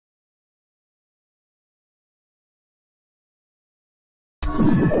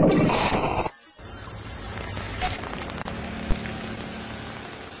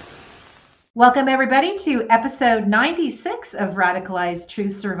Welcome, everybody, to episode 96 of Radicalized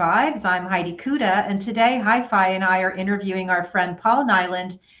Truth Survives. I'm Heidi Kuda, and today Hi-Fi and I are interviewing our friend Paul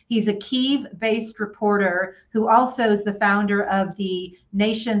Niland. He's a Kyiv-based reporter who also is the founder of the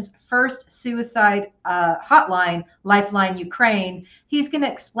nation's first suicide hotline, Lifeline Ukraine. He's going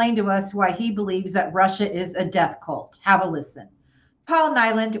to explain to us why he believes that Russia is a death cult. Have a listen. Paul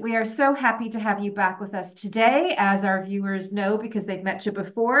Niland, we are so happy to have you back with us today. As our viewers know, because they've met you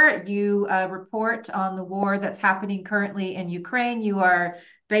before, you report on the war that's happening currently in Ukraine. You are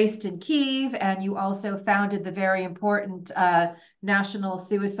based in Kyiv, and you also founded the very important national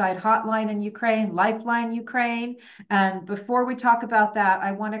suicide hotline in Ukraine, Lifeline Ukraine. And before we talk about that,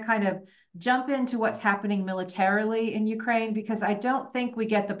 I want to kind of jump into what's happening militarily in Ukraine, because I don't think we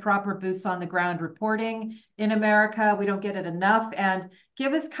get the proper boots on the ground reporting in America. We don't get it enough. And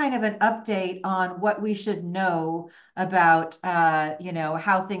give us kind of an update on what we should know about,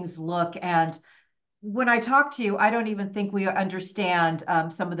 how things look. And when I talk to you, I don't even think we understand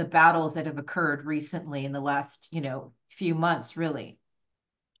some of the battles that have occurred recently in the last, few months, really.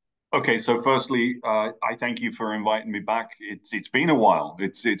 Okay, so firstly, I thank you for inviting me back. It's been a while.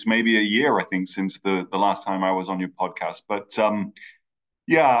 It's maybe a year, I think, since the last time I was on your podcast. But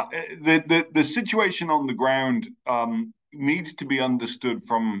yeah, the situation on the ground needs to be understood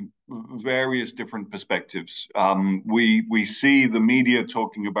from various different perspectives. We see the media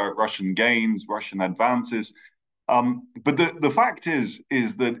talking about Russian gains, Russian advances, but the fact is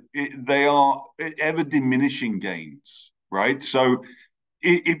that they are ever diminishing gains, right? So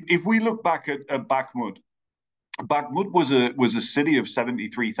if we look back at Bakhmut, Bakhmut was a city of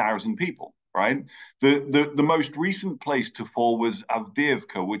 73,000 people, right? The most recent place to fall was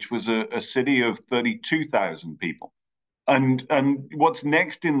Avdiivka, which was a city of 32,000 people. And what's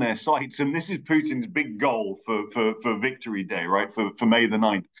next in their sights, and this is Putin's big goal for Victory Day, right? For May the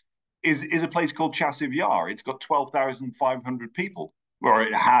 9th, is a place called Chasiv Yar. It's got 12,500 people, or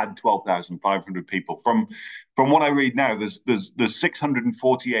it had 12,500 people. From what I read now, there's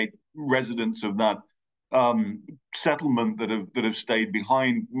 648 residents of that settlement that have stayed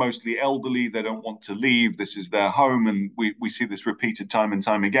behind, mostly elderly. They don't want to leave. This is their home, and we see this repeated time and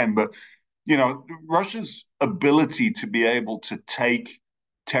time again. But Russia's ability to be able to take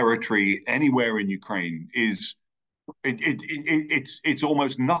territory anywhere in Ukraine is it's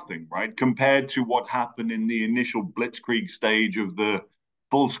almost nothing, right, compared to what happened in the initial blitzkrieg stage of the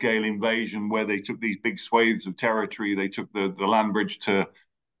full-scale invasion, where they took these big swathes of territory. They took the land bridge to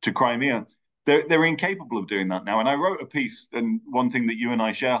Crimea. They're incapable of doing that now. And I wrote a piece, and one thing that you and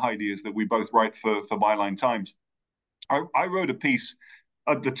I share, Heidi, is that we both write for Byline Times. I wrote a piece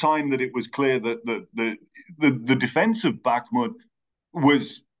at the time that it was clear that the defense of Bakhmut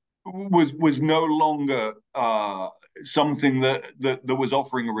was no longer something that was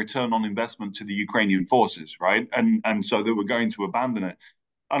offering a return on investment to the Ukrainian forces, right? And so they were going to abandon it.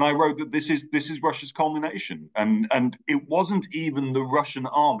 And I wrote that this is Russia's culmination, and it wasn't even the Russian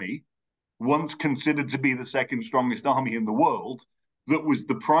army, once considered to be the second strongest army in the world, that was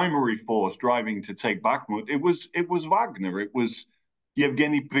the primary force driving to take Bakhmut. It was Wagner. It was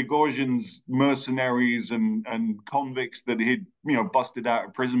Yevgeny Prigozhin's mercenaries and convicts that he'd busted out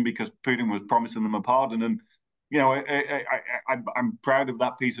of prison because Putin was promising them a pardon. And I'm proud of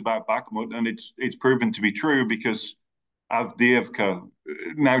that piece about Bakhmut, and it's proven to be true, because Avdiivka,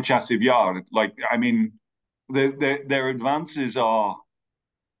 now Chasiv Yar, their advances are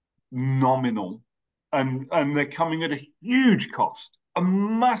nominal, and they're coming at a huge cost, a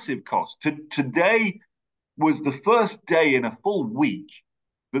massive cost. Today was the first day in a full week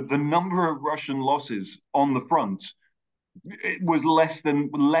that the number of Russian losses on the front, it was less than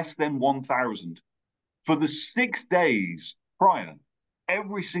 1,000. For the 6 days prior,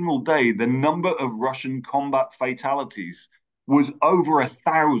 every single day, the number of Russian combat fatalities was over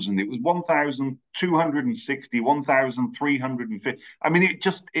 1,000. It was 1,260, 1,350. I mean,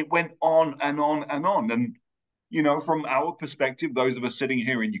 it went on and on and on. And from our perspective, those of us sitting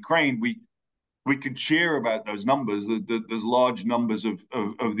here in Ukraine, we could cheer about those numbers. There's large numbers of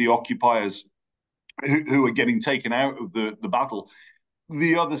the occupiers who are getting taken out of the battle.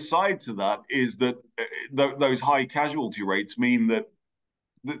 The other side to that is that those high casualty rates mean that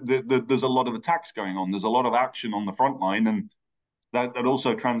there's a lot of attacks going on. There's a lot of action on the front line, and that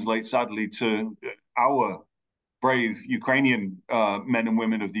also translates sadly to our brave Ukrainian men and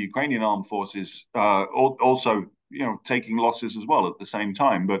women of the Ukrainian armed forces also taking losses as well at the same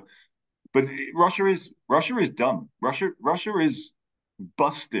time. But Russia is done. Russia is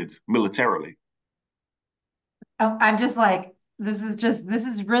busted militarily. Oh, I'm just like This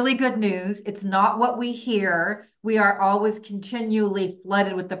is really good news. It's not what we hear. We are always continually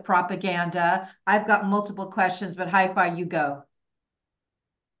flooded with the propaganda. I've got multiple questions, but hi-fi, you go.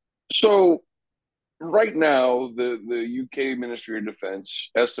 So right now, the UK Ministry of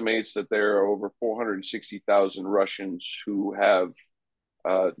Defense estimates that there are over 460,000 Russians who have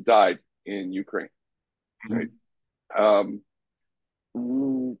died in Ukraine. Right. Mhm.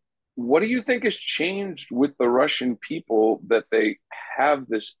 Um, what do you think has changed with the Russian people that they have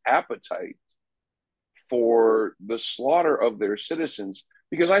this appetite for the slaughter of their citizens?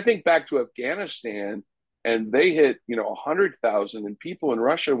 Because I think back to Afghanistan, and they hit 100,000, and people in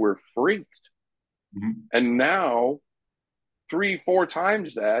Russia were freaked, Mhm. and now three, four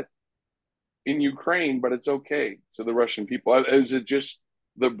times that in Ukraine, but it's okay to the Russian people. Is it just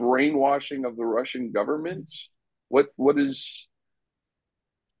the brainwashing of the Russian government? What is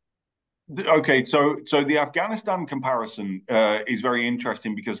Okay, so the Afghanistan comparison is very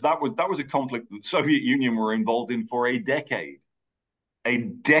interesting because that was a conflict that the Soviet Union were involved in for a decade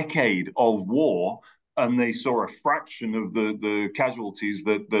of war, and they saw a fraction of the casualties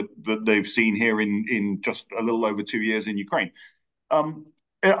that they've seen here in just a little over 2 years in Ukraine. Um,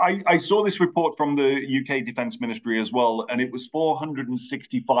 I saw this report from the UK Defence Ministry as well, and it was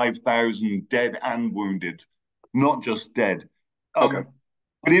 465,000 dead and wounded, not just dead. okay?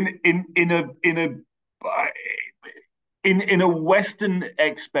 But in a Western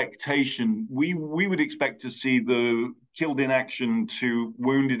expectation, we would expect to see the killed in action to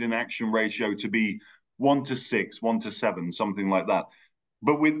wounded in action ratio to be 1 to 6, 1 to 7, something like that.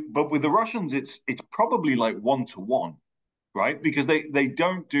 But with the Russians, it's probably like 1 to 1, right? Because they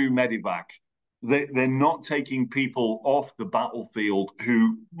don't do medivac. They're not taking people off the battlefield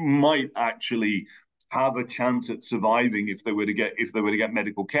who might actually have a chance at surviving if they were to get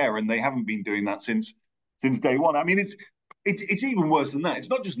medical care, and they haven't been doing that since day one. I mean, it's even worse than that. It's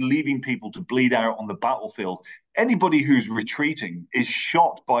not just leaving people to bleed out on the battlefield. Anybody who's retreating is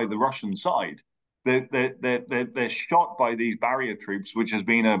shot by the Russian side. They're shot by these barrier troops, which has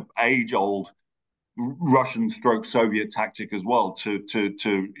been a age old Russian stroke Soviet tactic as well to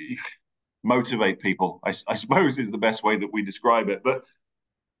motivate people. I suppose is the best way that we describe it. But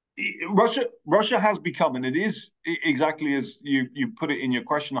Russia has become, and it is exactly as you put it in your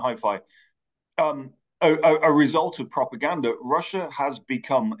question, Hi-Fi, um, a result of propaganda. Russia has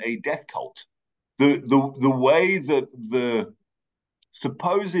become a death cult. The way that the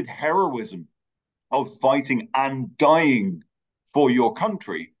supposed heroism of fighting and dying for your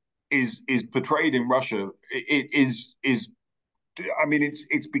country is portrayed in Russia. It is I mean,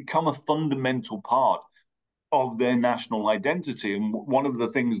 it's become a fundamental part of their national identity. And one of the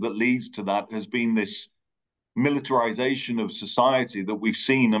things that leads to that has been this militarization of society that we've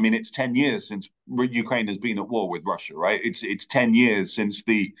seen. I mean, it's 10 years since Ukraine has been at war with Russia, right? It's 10 years since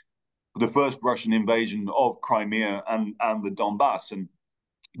the first Russian invasion of Crimea and the Donbass, and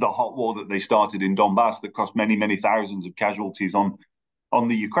the hot war that they started in Donbass that cost many thousands of casualties on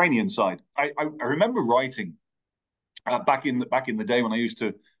the Ukrainian side. I remember writing back in the day when I used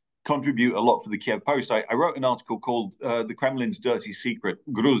to contribute a lot for the Kiev Post. I wrote an article called "The Kremlin's Dirty Secret: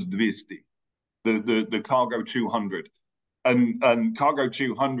 Gruz 200," the cargo 200, and cargo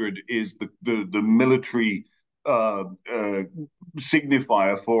 200 is the military uh, uh,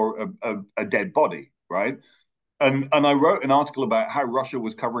 signifier for a dead body, right? And I wrote an article about how Russia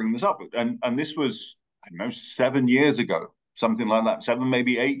was covering this up, and this was, I don't know, 7 years ago, something like that, 7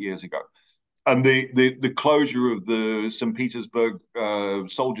 maybe 8 years ago. And the closure of the St. Petersburg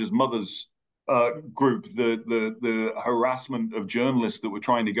soldiers' mothers group, the harassment of journalists that were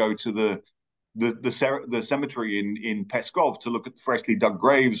trying to go to the cemetery in Peskov to look at freshly dug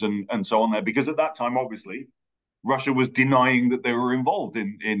graves and so on there, because at that time, obviously, Russia was denying that they were involved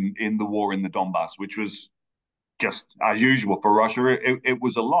in the war in the Donbass, which was just as usual for Russia. It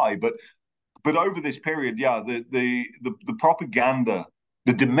was a lie, but over this period, yeah, the propaganda,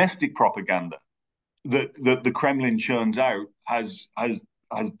 the domestic propaganda that the Kremlin churns out has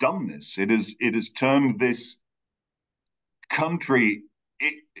done this. It has turned this country,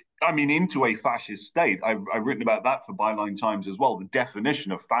 I mean, into a fascist state. I've written about that for Byline Times as well. The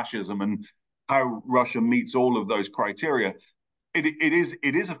definition of fascism and how Russia meets all of those criteria.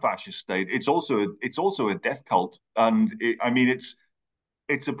 It is a fascist state. It's also a death cult, and I mean it's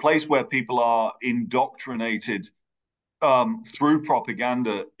a place where people are indoctrinated through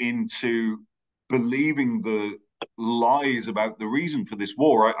propaganda into believing the lies about the reason for this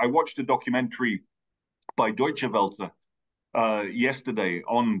war. I watched a documentary by Deutsche Welle yesterday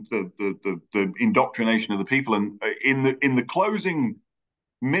on the indoctrination of the people, and in the closing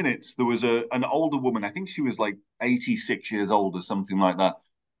minutes, there was an older woman. I think she was like 86 years old or something like that.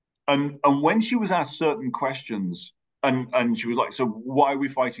 And when she was asked certain questions, and she was like, "So why are we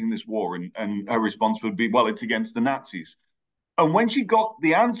fighting this war?" And her response would be, "Well, it's against the Nazis." And when she got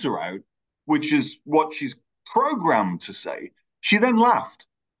the answer out, which is what she's programmed to say, she then laughed.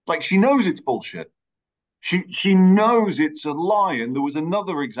 Like she knows it's bullshit. She knows it's a lie. And there was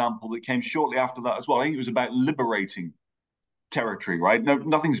another example that came shortly after that as well. I think it was about liberating territory, right? No,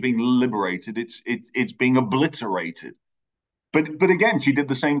 nothing's being liberated. It's being obliterated. But again, she did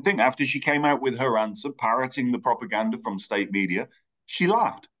the same thing. After she came out with her answer, parroting the propaganda from state media, she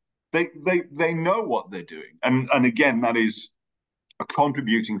laughed. They know what they're doing. And again, that is a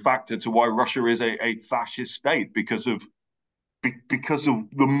contributing factor to why Russia is a fascist state because of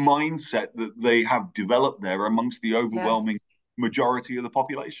the mindset that they have developed there amongst the Yes. overwhelming majority of the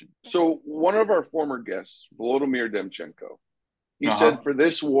population. So one of our former guests, Volodymyr Demchenko, he said Uh-huh. for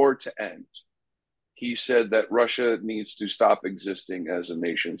this war to end, he said that Russia needs to stop existing as a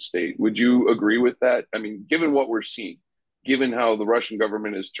nation state. Would you agree with that? I mean, given what we're seeing, given how the Russian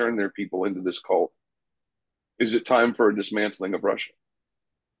government has turned their people into this cult, is it time for a dismantling of Russia?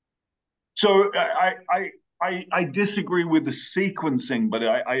 So I disagree with the sequencing, but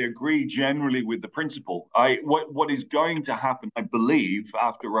I agree generally with the principle. What is going to happen, I believe,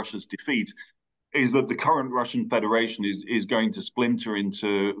 after Russia's defeat, is that the current Russian Federation is going to splinter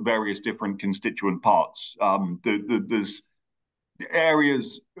into various different constituent parts. There's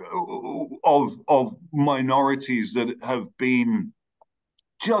areas of minorities that have been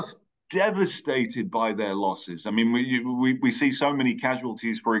just devastated by their losses. I mean, we see so many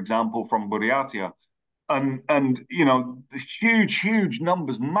casualties, for example, from Buryatia, and you know, the huge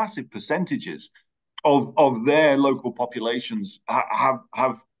numbers, massive percentages of their local populations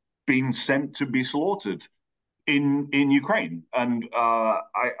have been sent to be slaughtered in Ukraine, and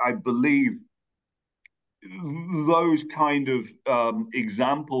I believe those kind of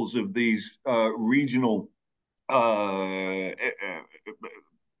examples of these regional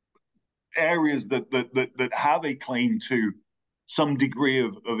areas that have a claim to some degree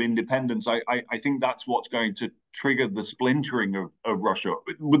of independence, I think that's what's going to trigger the splintering of Russia.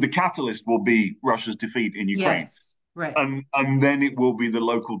 But the catalyst will be Russia's defeat in Ukraine, Yes. Right. and then it will be the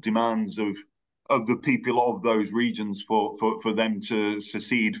local demands of the people of those regions for them to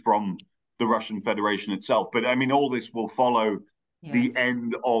secede from the Russian Federation itself. But I mean, all this will follow the Yes.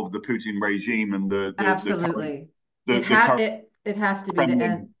 end of the Putin regime and the current Absolutely. It has to be the end.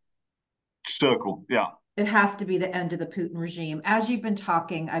 Kremlin circle. Yeah. It has to be the end of the Putin regime. As you've been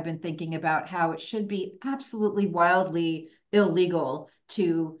talking, I've been thinking about how it should be absolutely wildly illegal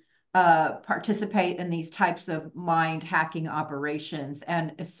to participate in these types of mind hacking operations.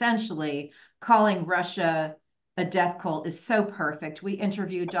 And essentially, calling Russia a death cult is so perfect. We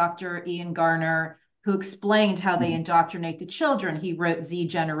interviewed Dr. Ian Garner, who explained how they indoctrinate the children. He wrote Z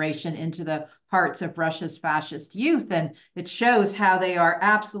Generation into the hearts of Russia's fascist youth. And it shows how they are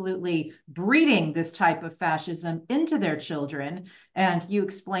absolutely breeding this type of fascism into their children. And you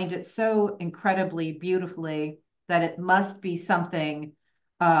explained it so incredibly beautifully that it must be something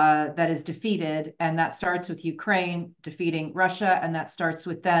that is defeated. And that starts with Ukraine defeating Russia. And that starts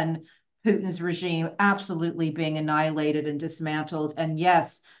with then Putin's regime absolutely being annihilated and dismantled. And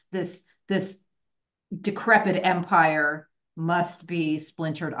yes, this decrepit empire must be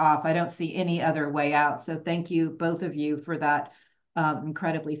splintered off. I don't see any other way out. So thank you, both of you, for that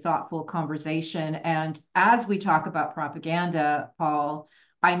incredibly thoughtful conversation. And as we talk about propaganda, Paul,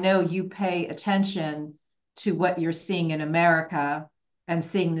 I know you pay attention to what you're seeing in America and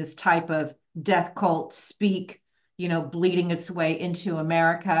seeing this type of death cult speak, bleeding its way into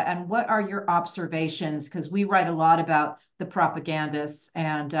America. And what are your observations? Because we write a lot about the propagandists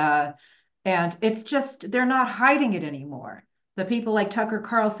and it's just, they're not hiding it anymore. The people like Tucker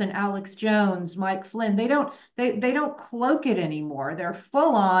Carlson, Alex Jones, Mike Flynn, they don't cloak it anymore. They're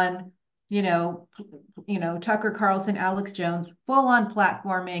full on, you know, Tucker Carlson, Alex Jones, full on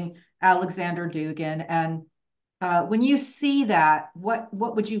platforming Alexander Dugin. And when you see that, what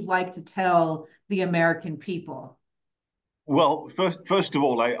would you like to tell the American people? Well, first of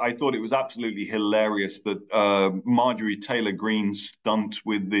all, I thought it was absolutely hilarious that Marjorie Taylor Greene's stunt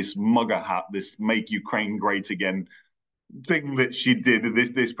with this mugger hat, this "Make Ukraine Great Again" thing that she did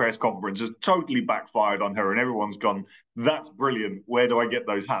at this press conference, has totally backfired on her, and everyone's gone, "That's brilliant. Where do I get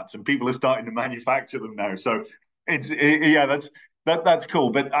those hats?" And people are starting to manufacture them now. So yeah, that's cool.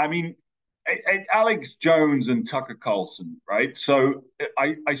 But I mean, Alex Jones and Tucker Carlson, right? So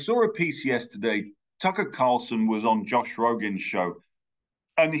I saw a piece yesterday. Tucker Carlson was on Josh Rogan's show,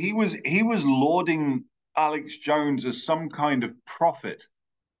 and he was lauding Alex Jones as some kind of prophet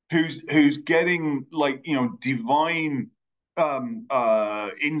who's getting like divine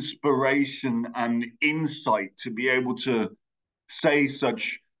inspiration and insight to be able to say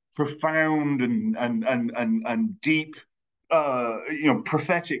such profound and deep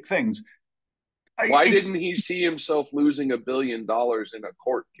prophetic things. Why It's didn't he see himself losing $1 billion in a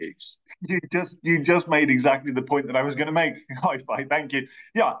court case? you just made exactly the point that I was going to make. Hi-Fi, thank you.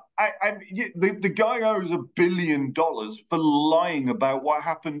 Yeah, the guy owes $1 billion for lying about what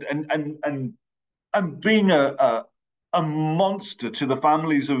happened and being a monster to the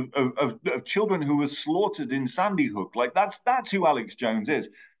families of children who were slaughtered in Sandy Hook. Like that's who Alex Jones is.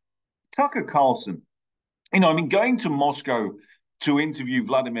 Tucker Carlson, I mean, going to Moscow to interview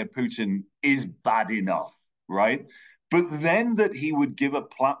Vladimir Putin is bad enough, right? But then that he would give a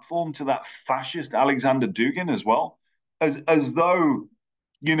platform to that fascist Alexander Dugin as well, as though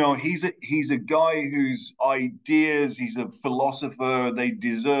he's a guy whose ideas, he's a philosopher, they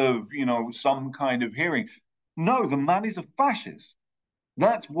deserve some kind of hearing. No, the man is a fascist.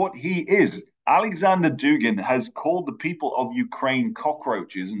 That's what he is. Alexander Dugin has called the people of Ukraine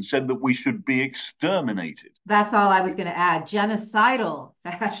cockroaches and said that we should be exterminated. That's all I was going to add. Genocidal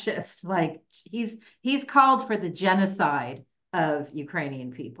fascist. Like he's called for the genocide of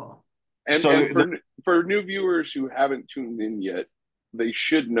Ukrainian people. And So for new viewers who haven't tuned in yet, they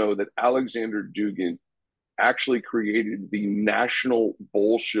should know that Alexander Dugin actually created the National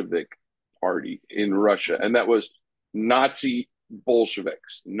Bolshevik Party in Russia, and that was Nazi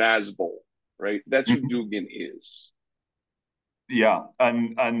Bolsheviks, Nazbol, right? That's who Dugin is. yeah,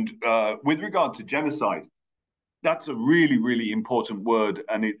 and with regard to genocide, that's a really, really important word,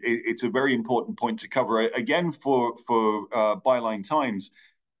 and it's a very important point to cover. Again, for Byline Times,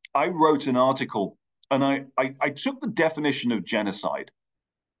 I wrote an article, and I took the definition of genocide,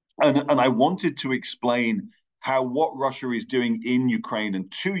 and I wanted to explain how what Russia is doing in Ukraine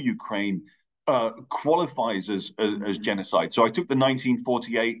and to Ukraine qualifies as genocide. So I took the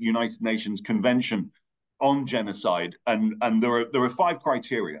 1948 United Nations Convention on Genocide, and there are five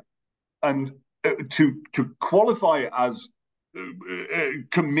criteria, and to qualify as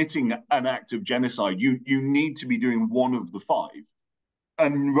committing an act of genocide, you need to be doing one of the five,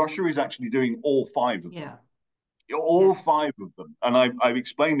 and Russia is actually doing all five of them. Yeah. All five of them, and I've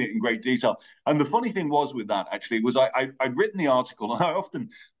explained it in great detail. And the funny thing was with that actually was I'd written the article, and I often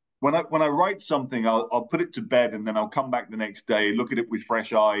when I write something, I'll put it to bed, and then I'll come back the next day, look at it with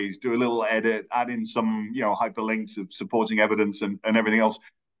fresh eyes, do a little edit, add in some hyperlinks of supporting evidence and everything else.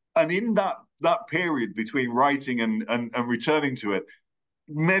 And in that period between writing and returning to it,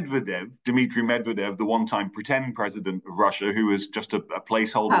 Dmitry Medvedev, the one-time pretend president of Russia, who was just a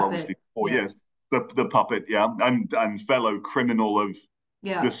placeholder, Puppet. obviously, for 4 Yeah. years, the puppet, yeah, and fellow criminal of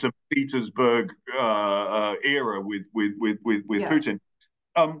Yeah. the St. Petersburg era with Yeah. Putin.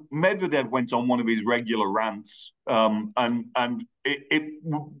 Medvedev went on one of his regular rants, and it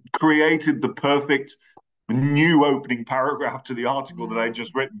created the perfect new opening paragraph to the article that I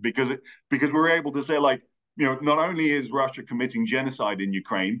just written, because we're able to say, like, not only is Russia committing genocide in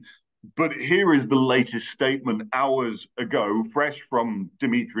Ukraine, but here is the latest statement hours ago, fresh from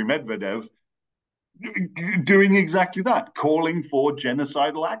Dmitry Medvedev, doing exactly that, calling for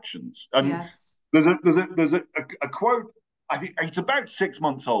genocidal actions. And Yes. there's a quote. I think it's about 6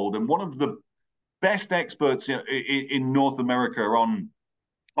 months old, and one of the best experts in North America on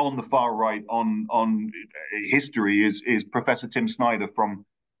the far right on history is Professor Tim Snyder from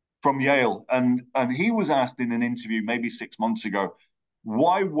Yale, and he was asked in an interview maybe 6 months ago,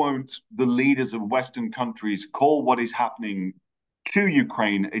 why won't the leaders of Western countries call what is happening to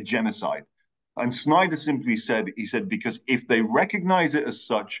Ukraine a genocide? And Snyder simply said, he said, because if they recognize it as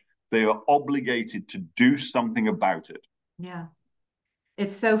such, they are obligated to do something about it. Yeah.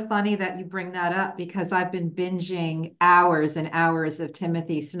 It's so funny that you bring that up, because I've been binging hours and hours of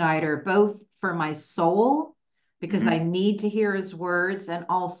Timothy Snyder, both for my soul, because I need to hear his words, and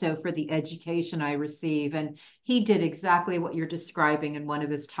also for the education I receive. And he did exactly what you're describing in one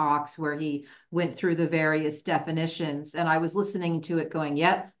of his talks, where he went through the various definitions. And I was listening to it going,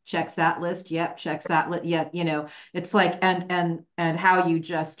 yep, checks that list. Yep, checks that list. Yep, it's like, and how you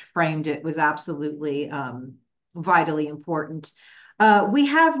just framed it was absolutely vitally important. We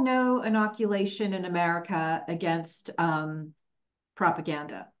have no inoculation in America against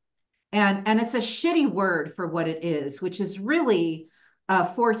propaganda. And it's a shitty word for what it is, which is really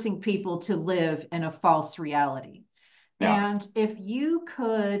forcing people to live in a false reality. Yeah. And if you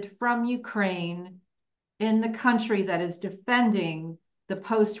could, from Ukraine, in the country that is defending the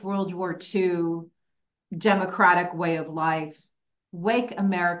post-World War II democratic way of life, wake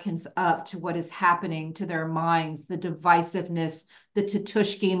Americans up to what is happening to their minds, the divisiveness, the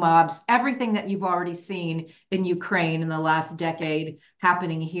Tutushki mobs, everything that you've already seen in Ukraine in the last decade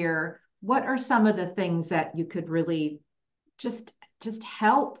happening here. What are some of the things that you could really just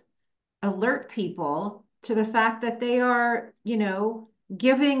help alert people to the fact that they are,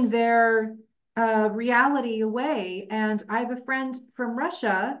 giving their reality away? And I have a friend from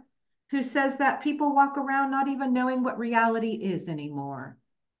Russia who says that people walk around not even knowing what reality is anymore.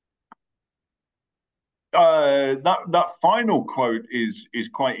 That final quote is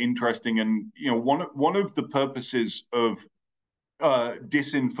quite interesting, and one of the purposes of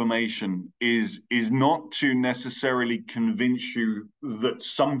disinformation is not to necessarily convince you that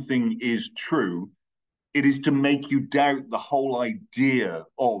something is true. It is to make you doubt the whole idea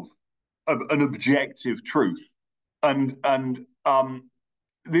of an objective truth, and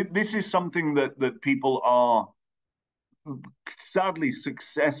this is something that people are sadly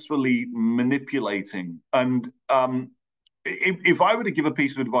successfully manipulating. And if I were to give a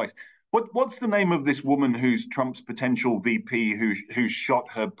piece of advice, what's the name of this woman who's Trump's potential VP who shot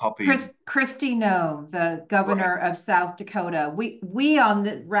her puppy? Kristi Noem, the governor of South Dakota. We on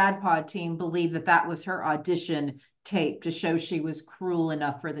the RadPod team believe that that was her audition tape to show she was cruel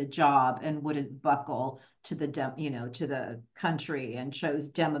enough for the job and wouldn't buckle to the to the country, and chose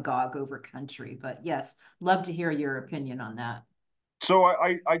demagogue over country. But yes, love to hear your opinion on that. So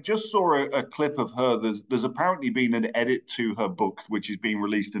I just saw a clip of her. There's apparently been an edit to her book, which is being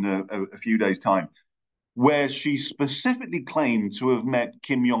released in a few days' time, where she specifically claimed to have met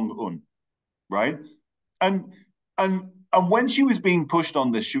Kim Jong Un, right? And and when she was being pushed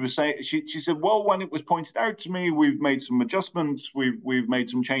on this, she was saying she said, well, when it was pointed out to me, we've made some adjustments, we've made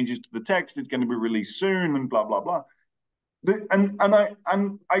some changes to the text. It's going to be released soon, and blah blah blah. And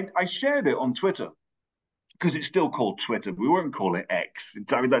I shared it on Twitter because it's still called Twitter. We won't call it X.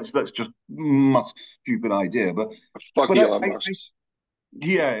 I mean, that's just Musk's stupid idea. Fuck but Elon Musk.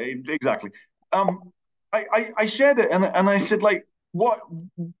 Yeah, exactly. I shared it, and I said, like, what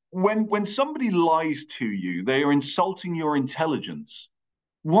when somebody lies to you, they are insulting your intelligence.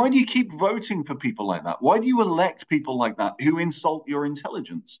 Why do you keep voting for people like that? Why do you elect people like that who insult your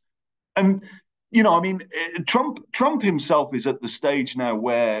intelligence? And I mean, Trump himself is at the stage now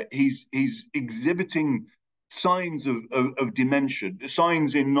where he's exhibiting signs of dementia,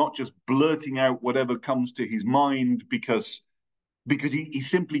 signs in not just blurting out whatever comes to his mind because he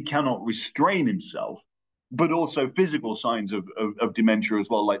simply cannot restrain himself, but also physical signs of dementia as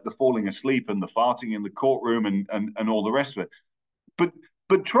well, like the falling asleep and the farting in the courtroom and all the rest of it.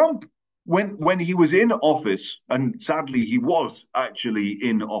 But Trump, when he was in office, and sadly he was actually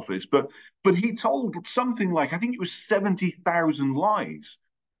in office, but he told something like, I think it was 70,000 lies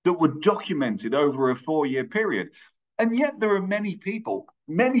that were documented over a 4-year period. And yet there are many people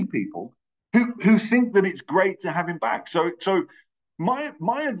who think that it's great to have him back. So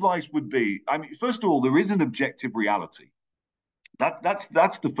my advice would be, I mean, first of all, there is an objective reality. That's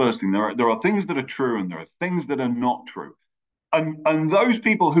the first thing. There are things that are true and there are things that are not true. And those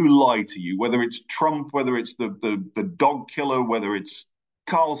people who lie to you, whether it's Trump, whether it's the dog killer, whether it's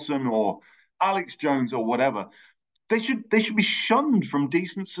Carlson or Alex Jones or whatever, they should be shunned from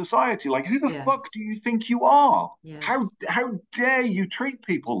decent society. Like, who the fuck do you think you are? Yes. How dare you treat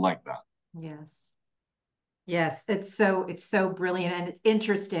people like that? Yes. Yes, it's so brilliant, and it's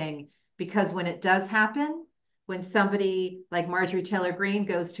interesting because when it does happen, when somebody like Marjorie Taylor Greene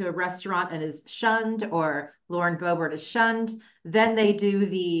goes to a restaurant and is shunned, or Lauren Boebert is shunned, then they do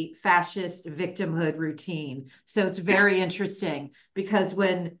the fascist victimhood routine. So it's very interesting because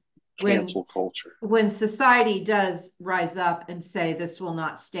Cancel culture. when society does rise up and say this will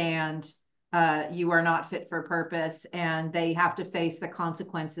not stand, you are not fit for purpose, and they have to face the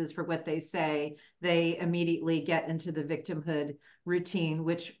consequences for what they say, they immediately get into the victimhood routine,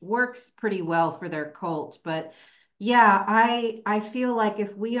 which works pretty well for their cult. But yeah, I feel like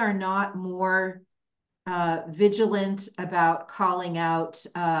if we are not more vigilant about calling out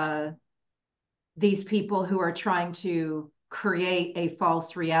these people who are trying to create a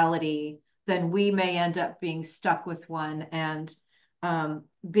false reality, then we may end up being stuck with one, and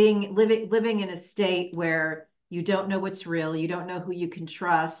living in a state where you don't know what's real, you don't know who you can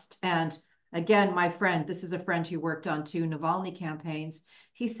trust. And again, my friend, this is a friend who worked on 2 Navalny campaigns.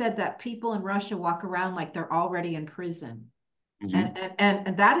 He said that people in Russia walk around like they're already in prison. Mm-hmm.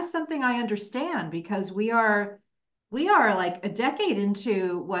 And that is something I understand, because we are like a decade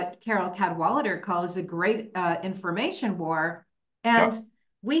into what Carol Cadwalader calls a great information war. And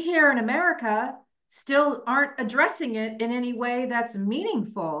we here in America still aren't addressing it in any way that's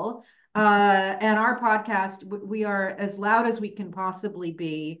meaningful. And our podcast, we are as loud as we can possibly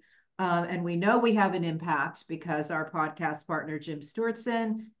be. And we know we have an impact because our podcast partner, Jim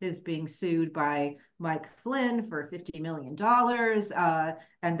Stewartson, is being sued by Mike Flynn for $50 million.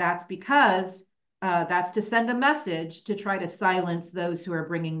 And that's because that's to send a message to try to silence those who are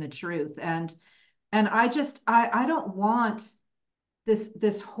bringing the truth. And I don't want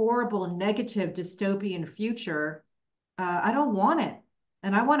this horrible negative dystopian future. I don't want it,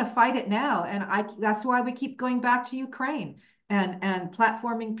 and I want to fight it now. And that's why we keep going back to Ukraine and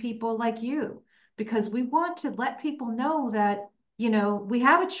platforming people like you, because we want to let people know that, we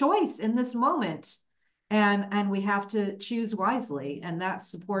have a choice in this moment, and we have to choose wisely, and that's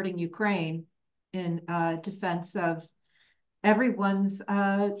supporting Ukraine in defense of everyone's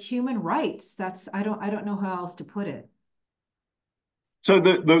human rights. That's I don't know how else to put it. So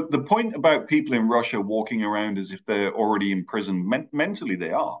the point about people in Russia walking around as if they're already in prison, mentally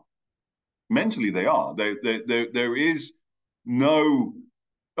they are. Mentally they are. There is no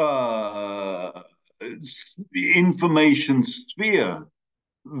uh, information sphere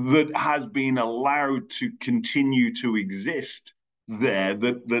that has been allowed to continue to exist there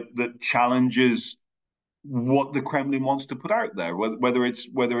that challenges what the Kremlin wants to put out there, whether it's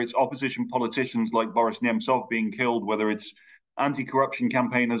opposition politicians like Boris Nemtsov being killed, whether it's anti-corruption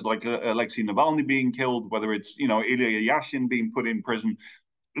campaigners like Alexei Navalny being killed, whether it's Ilya Yashin being put in prison.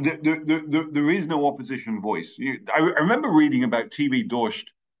 There is no opposition voice. I remember reading about TV Dorsht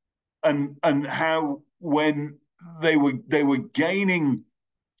and how when they were gaining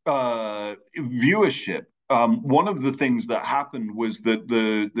viewership, one of the things that happened was that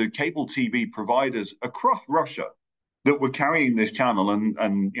the cable TV providers across Russia that were carrying this channel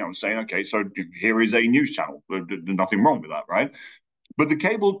and saying, okay, so here is a news channel. There's nothing wrong with that, right? But the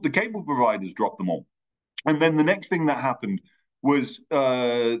cable providers dropped them all. And then the next thing that happened was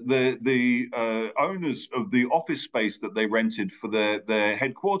the owners of the office space that they rented for their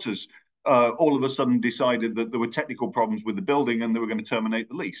headquarters all of a sudden decided that there were technical problems with the building and they were going to terminate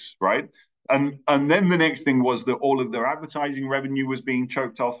the lease, right? And then the next thing was that all of their advertising revenue was being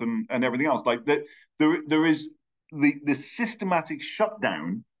choked off and everything else. Like that, there is the systematic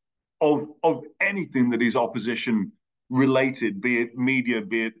shutdown of anything that is opposition related, be it media,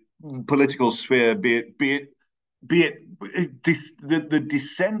 be it political sphere, be it the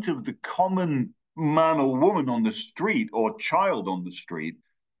descent of the common man or woman on the street or child on the street,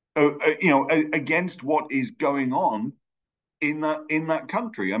 against what is going on in that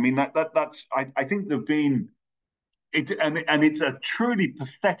country. I mean, that's I think there've been and it's a truly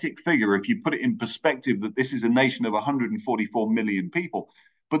pathetic figure if you put it in perspective that this is a nation of 144 million people.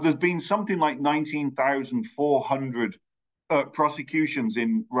 But there's been something like 19,400 prosecutions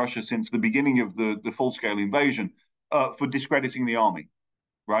in Russia since the beginning of the full-scale invasion for discrediting the army,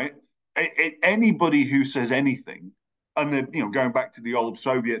 right? Anybody who says anything, and then going back to the old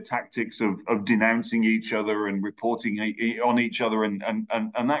Soviet tactics of denouncing each other and reporting on each other and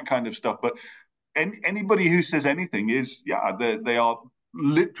that kind of stuff. But anybody who says anything is, they are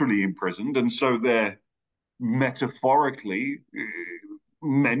literally imprisoned, and so they're metaphorically,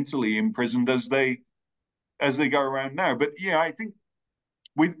 mentally imprisoned as they go around now. But yeah, I think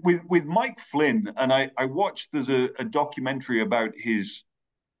with Mike Flynn, and I watched there's a documentary about his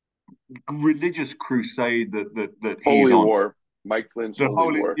religious crusade that he's Holy on. War, Mike Flynn's The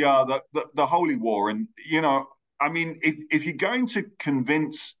Holy War. Yeah, the Holy War. And I mean, if you're going to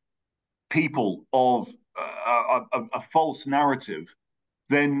convince people of a false narrative,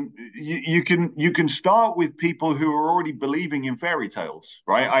 then you can start with people who are already believing in fairy tales,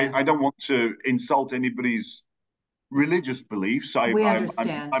 right? I don't want to insult anybody's religious beliefs. We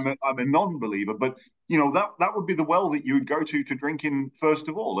understand. I'm a non-believer, but that would be the well that you would go to drink in first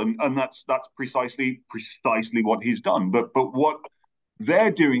of all, and that's precisely what he's done. But what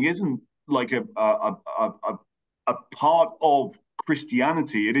they're doing isn't like a part of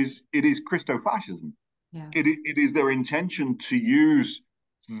Christianity. It is Christofascism. Yeah. It is their intention to use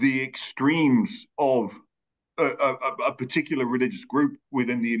the extremes of a particular religious group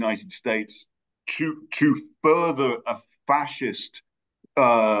within the United States to further a fascist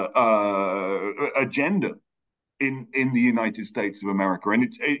agenda in the United States of America.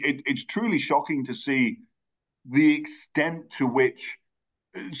 And it's truly shocking to see the extent to which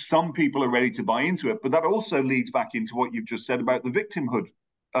some people are ready to buy into it. But that also leads back into what you've just said about the victimhood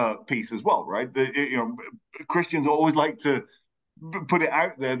piece as well, right? Christians always like to put it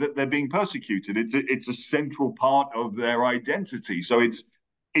out there that they're being persecuted. It's a central part of their identity. So it's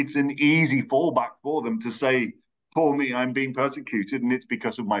an easy fallback for them to say, "For me, I'm being persecuted, and it's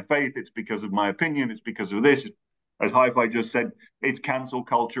because of my faith. It's because of my opinion. It's because of this." As Hi-Fi just said, it's cancel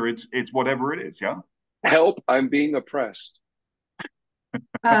culture. It's whatever it is. Yeah. Help! I'm being oppressed.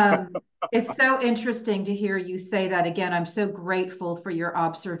 It's so interesting to hear you say that again. I'm so grateful for your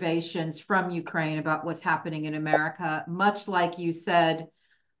observations from Ukraine about what's happening in America. Much like you said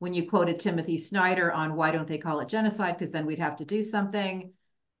when you quoted Timothy Snyder on why don't they call it genocide, because then we'd have to do something.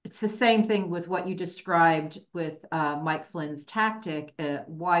 It's the same thing with what you described with Mike Flynn's tactic,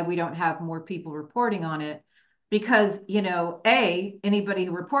 why we don't have more people reporting on it. Because, A, anybody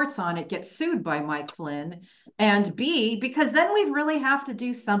who reports on it gets sued by Mike Flynn, and B, because then we really have to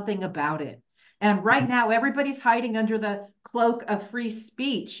do something about it. And right now, everybody's hiding under the cloak of free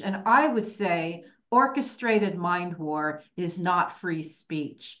speech. And I would say orchestrated mind war is not free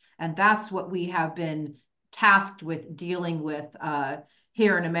speech. And that's what we have been tasked with dealing with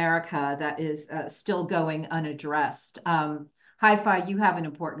here in America that is still going unaddressed. Hi-Fi, you have an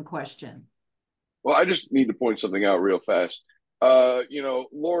important question. Well, I just need to point something out real fast.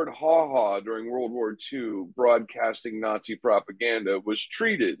 Lord Haw Haw during World War II, broadcasting Nazi propaganda, was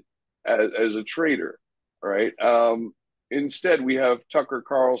treated as a traitor, right? Instead, we have Tucker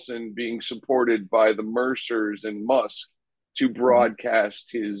Carlson being supported by the Mercers and Musk to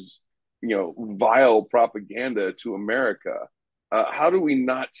broadcast his, vile propaganda to America. How do we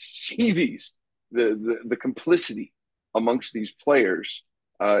not see the complicity amongst these players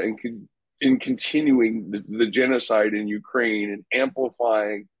and in continuing the genocide in Ukraine and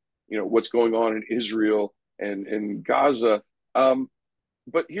amplifying, what's going on in Israel and Gaza.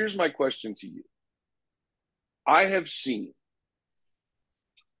 But here's my question to you. I have seen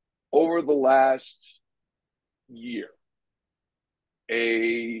over the last year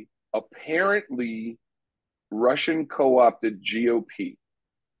a apparently Russian co-opted GOP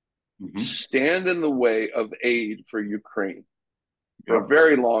stand in the way of aid for Ukraine for a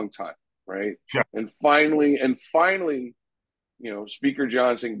very long time. Right. Yeah. And finally, Speaker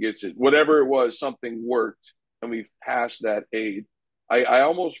Johnson gets it. Whatever it was, something worked, and we've passed that aid. I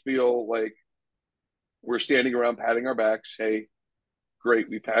almost feel like we're standing around patting our backs. Hey, great,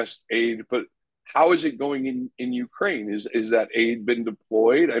 we passed aid, but how is it going in Ukraine? Is that aid been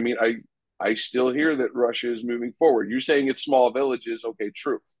deployed? I mean, I still hear that Russia is moving forward. You're saying it's small villages, okay,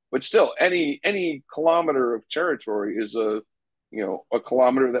 true, but still, any kilometer of territory is a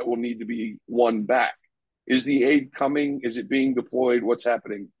kilometer that will need to be won back. Is the aid coming? Is it being deployed? What's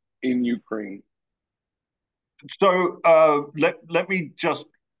happening in Ukraine? So let me just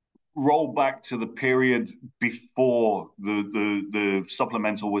roll back to the period before the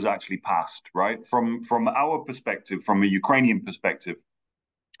supplemental was actually passed, right? From our perspective, from a Ukrainian perspective,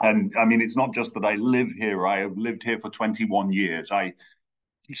 and I mean, it's not just that I live here. I have lived here for 21 years. I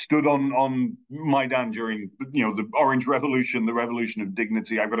stood on Maidan during the Orange Revolution, the Revolution of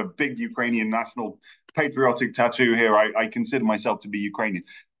Dignity. I've got a big Ukrainian national patriotic tattoo here. I consider myself to be Ukrainian.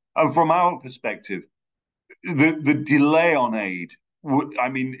 And from our perspective, the delay on aid, I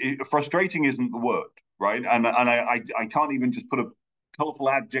mean, frustrating isn't the word, right? And I can't even just put a colorful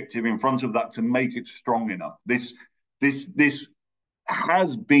adjective in front of that to make it strong enough. This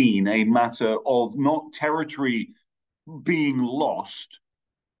has been a matter of not territory being lost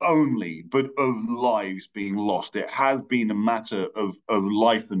only, but of lives being lost. It has been a matter of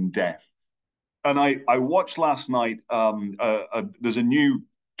life and death. And I watched last night. There's a new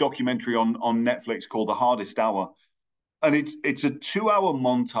documentary on Netflix called The Hardest Hour, and it's a 2 hour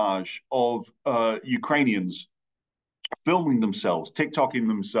montage of Ukrainians filming themselves, TikToking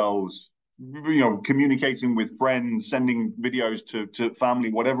themselves, communicating with friends, sending videos to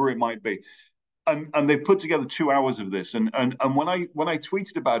family, whatever it might be. And they've put together 2 hours of this. And when I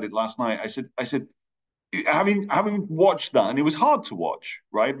tweeted about it last night, I said, having watched that, and it was hard to watch,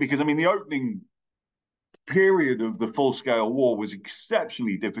 right? Because I mean, the opening period of the full scale war was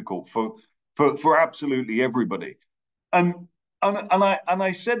exceptionally difficult for absolutely everybody. And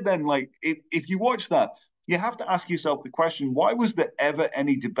I said then, like, if you watch that, you have to ask yourself the question: why was there ever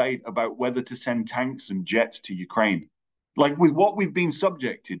any debate about whether to send tanks and jets to Ukraine? Like, with what we've been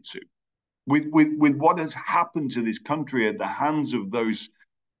subjected to, with what has happened to this country at the hands of those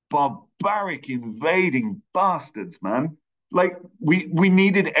barbaric invading bastards, man. Like, we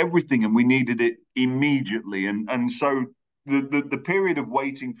needed everything, and we needed it immediately. And so the period of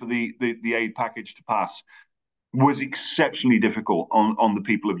waiting for the aid package to pass was exceptionally difficult on the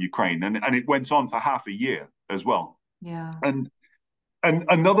people of Ukraine, and it went on for half a year as well. Yeah. And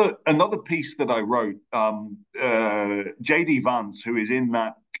another piece that I wrote, JD Vance, who is in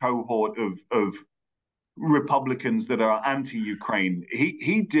that cohort of Republicans that are anti-Ukraine,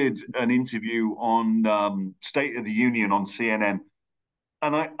 he did an interview on State of the Union on CNN,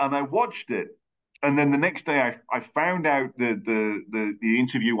 and I watched it, And then the next day, I found out the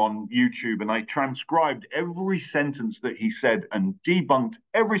interview on YouTube, and I transcribed every sentence that he said and debunked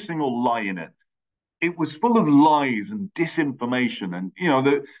every single lie in it. It was full of lies and disinformation, and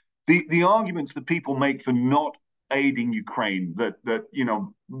the arguments that people make for not aiding Ukraine, that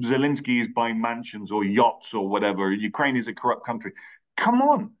Zelensky is buying mansions or yachts or whatever. Ukraine is a corrupt country. Come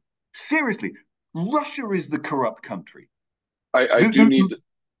on, seriously, Russia is the corrupt country. I, I do need to,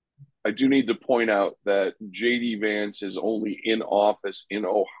 I do need to point out that JD Vance is only in office in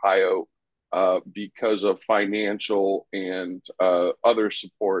Ohio because of financial and other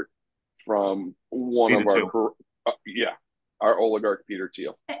support from one Peter of our Thiel. yeah, our oligarch Peter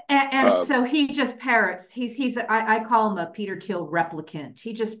Thiel. And so he just parrots. I call him a Peter Thiel replicant.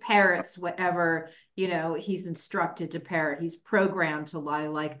 He just parrots whatever, he's instructed to parrot. He's programmed to lie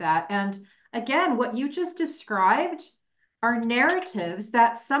like that. And again, what you just described are narratives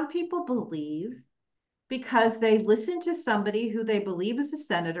that some people believe because they listen to somebody who they believe is a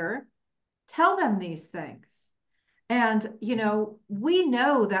senator tell them these things. And, we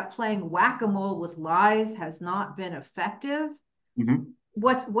know that playing whack-a-mole with lies has not been effective. Mm-hmm.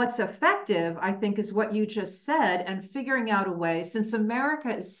 What's effective, I think, is what you just said, and figuring out a way, since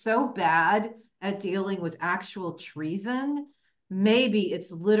America is so bad at dealing with actual treason, maybe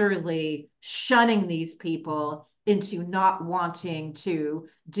it's literally shunning these people into not wanting to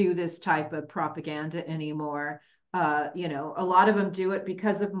do this type of propaganda anymore. A lot of them do it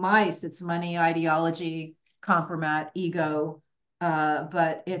because of mice. It's money, ideology, compromat, ego.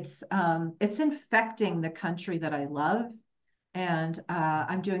 But it's infecting the country that I love. And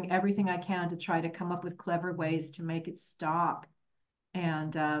I'm doing everything I can to try to come up with clever ways to make it stop.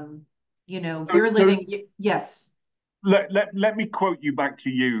 And, you're So living, yes. let me quote you back to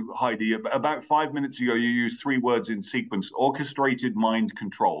you, Heidi. About 5 minutes ago, you used three words in sequence: orchestrated mind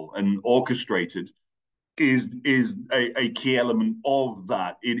control. And orchestrated is a key element of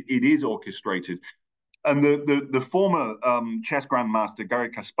that. It is orchestrated. And the former chess grandmaster Garry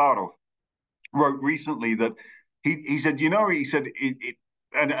Kasparov wrote recently that he said, he said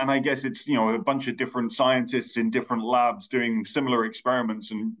and I guess it's a bunch of different scientists in different labs doing similar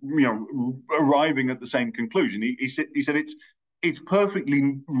experiments and arriving at the same conclusion. He said it's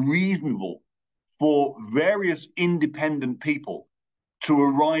perfectly reasonable for various independent people to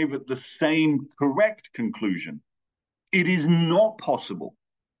arrive at the same correct conclusion. It is not possible.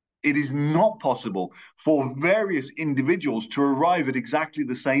 It is not possible for various individuals to arrive at exactly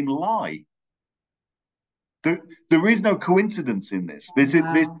the same lie. There is no coincidence in this. This is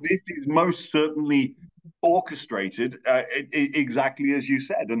most certainly orchestrated, exactly as you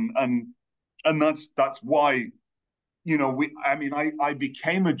said, and that's why I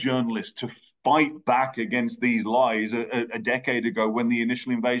became a journalist to fight back against these lies a decade ago when the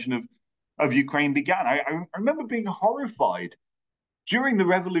initial invasion of Ukraine began. I remember being horrified during the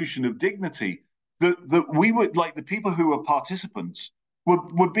Revolution of Dignity that we were like the people who were participants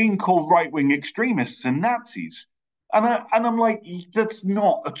were being called right-wing extremists and Nazis. And I'm like, that's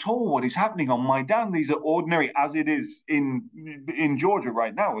not at all what is happening on Maidan. These are ordinary, as it is in Georgia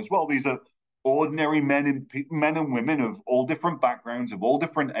right now as well. These are ordinary men and women of all different backgrounds, of all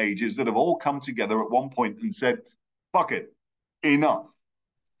different ages, that have all come together at one point and said, "Fuck it, enough,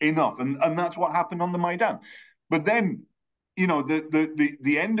 enough." And that's what happened on the Maidan. But then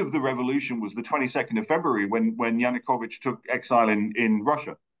the end of the revolution was the 22nd of February when Yanukovych took exile in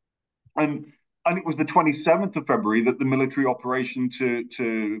Russia. And it was the 27th of February that the military operation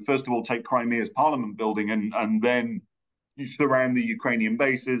to first of all take Crimea's parliament building and then surround the Ukrainian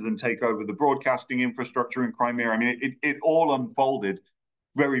bases and take over the broadcasting infrastructure in Crimea. I mean, it all unfolded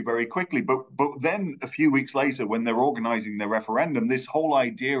very, very quickly. But then a few weeks later, when they're organizing their referendum, this whole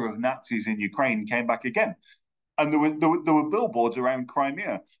idea of Nazis in Ukraine came back again. And there were billboards around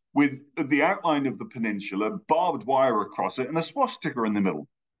Crimea with the outline of the peninsula, barbed wire across it, and a swastika in the middle.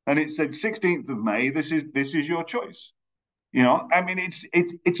 And it said 16th of May, this is your choice. I mean,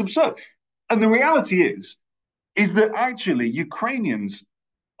 it's absurd. And the reality is that actually Ukrainians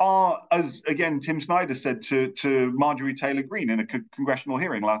are, as again Tim Snyder said to Marjorie Taylor Greene in a congressional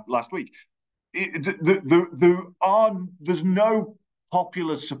hearing last week, there's no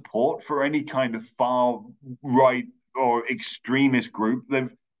popular support for any kind of far right or extremist group.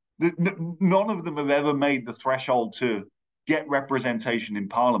 None of them have ever made the threshold to get representation in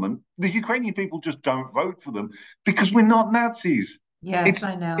parliament. The Ukrainian people just don't vote for them because we're not Nazis. Yes, It's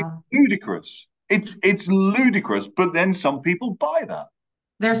I know. ludicrous. It's ludicrous, but then some people buy that.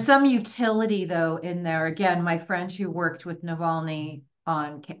 There's some utility, though, in there. Again, my friend who worked with Navalny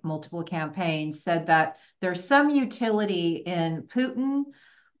on multiple campaigns said that there's some utility in Putin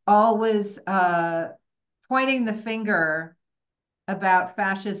always pointing the finger about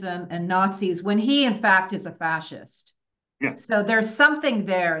fascism and Nazis when he, in fact, is a fascist. Yeah. So there's something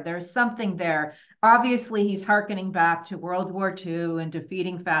there. There's something there. Obviously, he's hearkening back to World War II and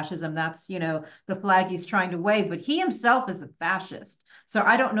defeating fascism. That's, the flag he's trying to wave, but he himself is a fascist. So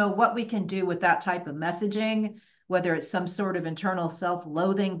I don't know what we can do with that type of messaging, whether it's some sort of internal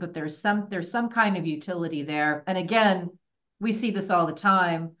self-loathing, but there's some kind of utility there. And again, we see this all the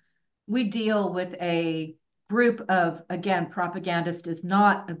time. We deal with a group of, again, propagandist is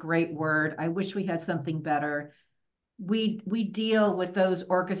not a great word. I wish we had something better. We deal with those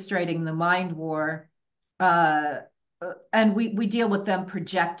orchestrating the mind war, uh, and we deal with them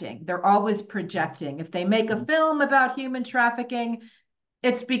projecting. They're always projecting. If they make a film about human trafficking,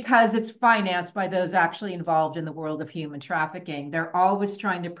 it's because it's financed by those actually involved in the world of human trafficking. They're always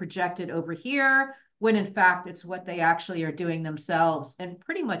trying to project it over here when in fact it's what they actually are doing themselves in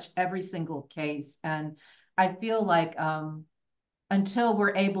pretty much every single case. And I feel like until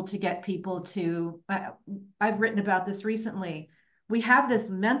we're able to get people to, I've written about this recently, we have this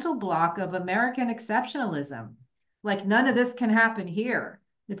mental block of American exceptionalism. Like none of this can happen here.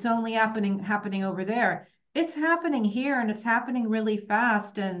 It's only happening over there. It's happening here and it's happening really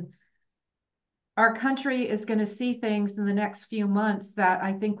fast. And our country is going to see things in the next few months that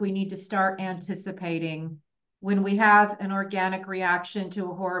I think we need to start anticipating when we have an organic reaction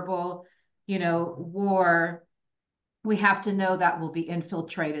to a horrible, war. We have to know that will be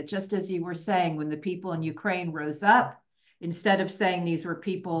infiltrated. Just as you were saying, when the people in Ukraine rose up, instead of saying these were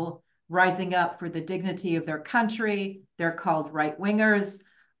people rising up for the dignity of their country, they're called right wingers.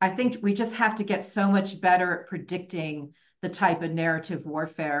 I think we just have to get so much better at predicting the type of narrative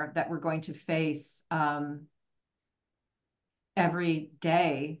warfare that we're going to face every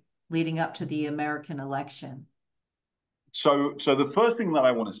day leading up to the American election. So the first thing that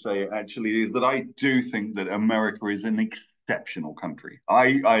I want to say actually is that I do think that America is an exceptional country.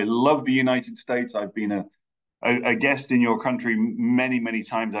 I love the United States. I've been a guest in your country many, many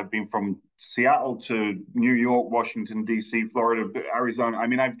times. I've been from Seattle to New York, Washington, D.C., Florida, Arizona. I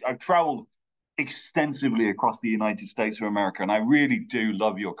mean, I've traveled extensively across the United States of America, and I really do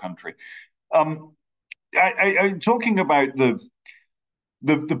love your country. Talking about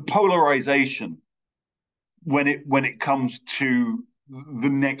the polarization when it comes to the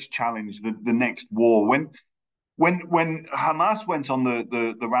next challenge, the next war. When Hamas went on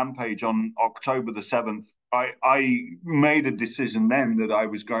the rampage on October the 7th, I made a decision then that I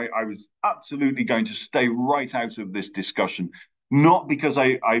was absolutely going to stay right out of this discussion. Not because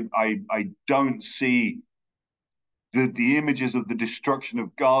I don't see the images of the destruction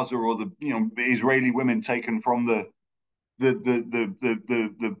of Gaza or the Israeli women taken from the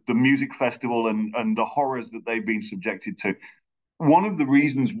music festival and the horrors that they've been subjected to. One of the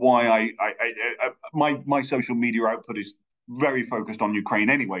reasons why my social media output is very focused on Ukraine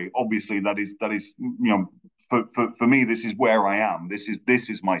anyway. Obviously, that is for me, this is where I am. This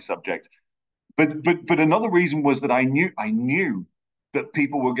is my subject. But another reason was that I knew that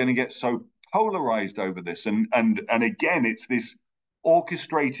people were going to get so polarized over this, and again, it's this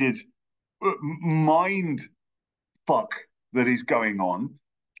orchestrated mind fuck that is going on,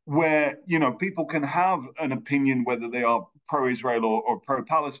 where people can have an opinion whether they are pro-Israel or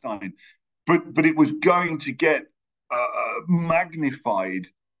pro-Palestine, but it was going to get magnified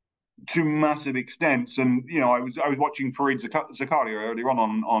to massive extents. And I was watching Fareed Zakaria earlier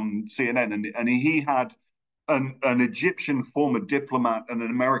on CNN, and he had an Egyptian former diplomat and an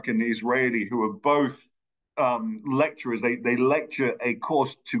American Israeli who are both lecturers. They lecture a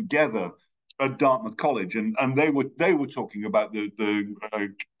course together at Dartmouth College, and they were talking about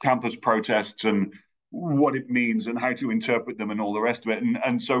the campus protests and what it means and how to interpret them and all the rest of it.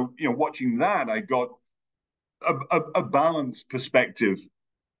 And so watching that, I got a balanced perspective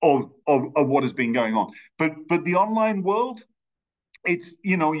of what has been going on. But the online world, it's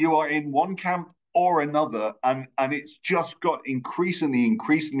you are in one camp or another, and it's just got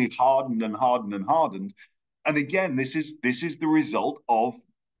increasingly hardened and hardened and hardened. And again, this is the result of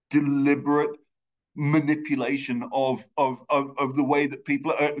deliberate manipulation of the way that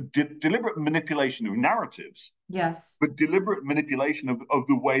people deliberate manipulation of narratives. Yes. But deliberate manipulation of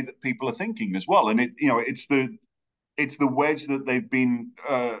the way that people are thinking as well. And it's the wedge that they've been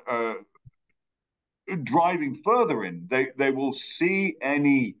driving further in. They will see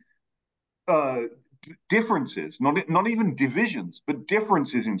any differences, not even divisions, but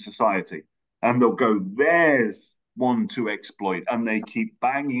differences in society, and they'll go, there's one to exploit, and they keep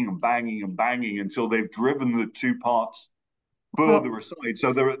banging and banging and banging until they've driven the two parts further aside.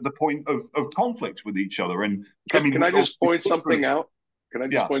 So they're at the point of conflict with each other. And can I just point something out? Can I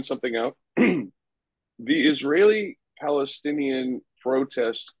just Yeah. point something out? The Israeli-Palestinian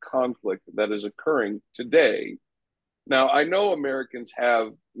protest conflict that is occurring today. Now, I know Americans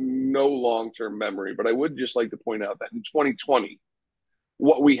have no long-term memory, but I would just like to point out that in 2020,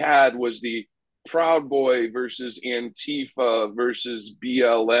 what we had was the Proud Boy versus Antifa versus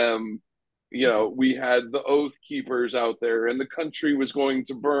BLM. You know, we had the Oath Keepers out there, and the country was going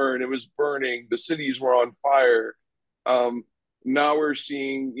to burn. It was burning. The cities were on fire. Um, Now we're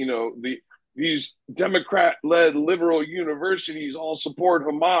seeing, these Democrat-led liberal universities all support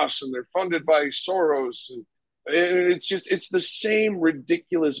Hamas, and they're funded by Soros, and it's the same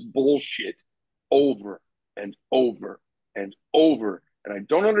ridiculous bullshit over and over and over. And I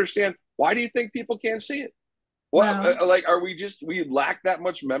don't understand, why do you think people can't see it? What, Well, like, are we lack that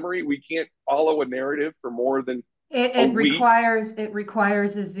much memory? We can't follow a narrative for more than it, a it week. requires it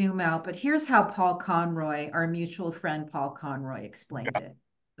requires a zoom out, but here's how Paul Conroy, our mutual friend Paul Conroy, explained it.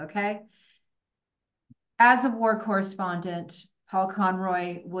 Okay. As a war correspondent, Paul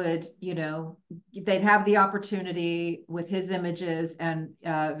Conroy would, they'd have the opportunity with his images and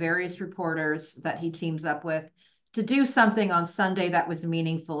various reporters that he teams up with to do something on Sunday that was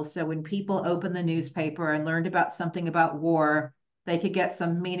meaningful. So when people opened the newspaper and learned about something about war, they could get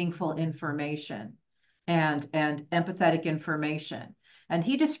some meaningful information and empathetic information. And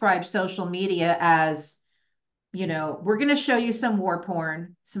he described social media as, we're going to show you some war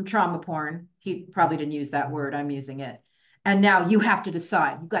porn, some trauma porn. He probably didn't use that word. I'm using it. And now you have to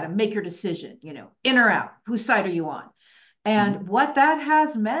decide. You've got to make your decision, in or out. Whose side are you on? And what that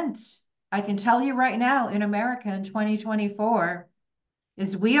has meant, I can tell you right now in America in 2024,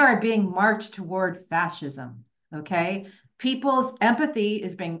 is we are being marched toward fascism. Okay. People's empathy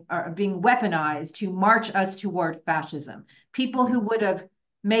is being weaponized to march us toward fascism. People who would have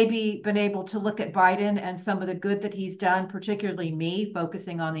maybe been able to look at Biden and some of the good that he's done, particularly me,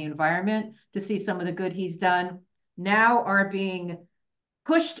 focusing on the environment to see some of the good he's done, now are being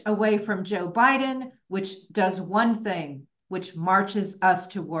pushed away from Joe Biden, which does one thing, which marches us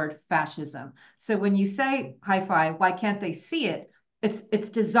toward fascism. So when you say hi-fi, why can't they see it? It's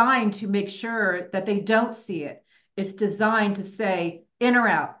designed to make sure that they don't see it. It's designed to say in or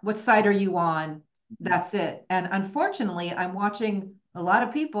out. What side are you on? That's it. And unfortunately, I'm watching a lot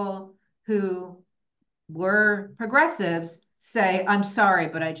of people who were progressives say, I'm sorry,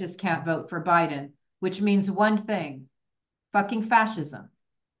 but I just can't vote for Biden, which means one thing, fucking fascism.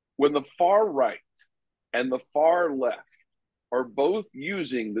 When the far right and the far left are both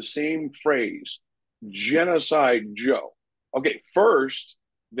using the same phrase, genocide Joe. Okay, first,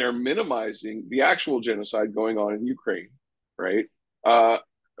 they're minimizing the actual genocide going on in Ukraine, right?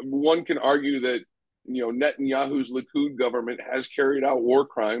 One can argue that, Netanyahu's Likud government has carried out war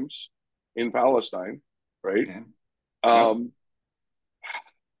crimes in Palestine, right? Okay. Um,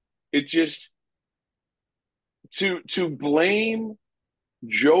 it just to blame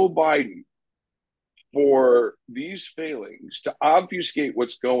Joe Biden for these failings, to obfuscate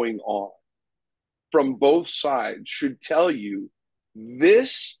what's going on from both sides, should tell you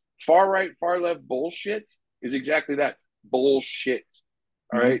this far right, far left bullshit is exactly that, bullshit.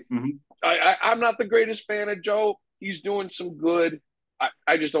 All right. I'm not the greatest fan of Joe. He's doing some good.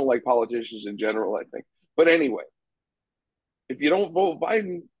 I just don't like politicians in general, I think. But anyway, if you don't vote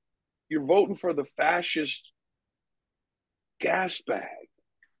Biden, you're voting for the fascist gas bag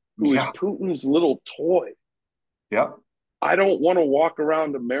who is Putin's little toy. Yeah. I don't want to walk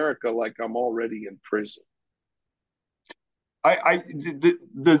around America like I'm already in prison.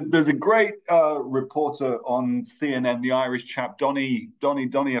 There's a great reporter on CNN, the Irish chap Donny.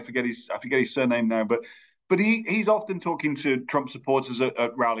 I forget his surname now, but he's often talking to Trump supporters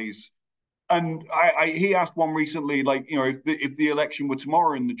at rallies, and he asked one recently, like, if the election were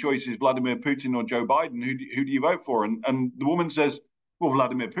tomorrow and the choice is Vladimir Putin or Joe Biden, who do you vote for? And the woman says, well,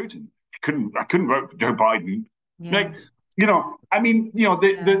 Vladimir Putin. I couldn't vote for Joe Biden. Yeah. Like, the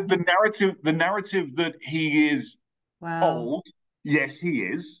narrative that he is old. Yes, he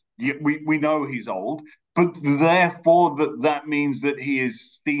is. We know he's old, but therefore that means that he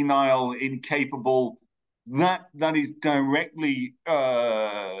is senile, incapable. That is directly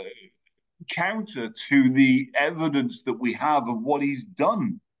counter to the evidence that we have of what he's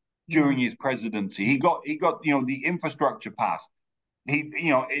done during his presidency. He got the infrastructure passed.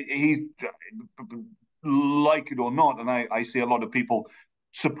 He's like it or not, and I see a lot of people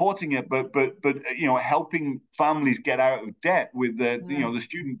supporting it, but helping families get out of debt with the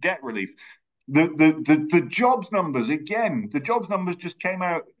student debt relief. The jobs numbers, again, the jobs numbers just came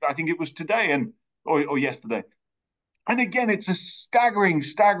out. I think it was today or yesterday, and again, it's a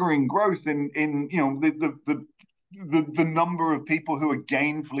staggering growth in the the number of people who are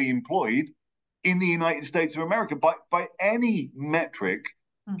gainfully employed in the United States of America. By any metric,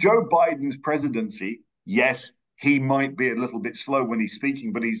 Joe Biden's presidency, yes, he might be a little bit slow when he's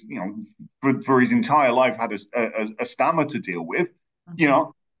speaking, but he's, for his entire life had a stammer to deal with.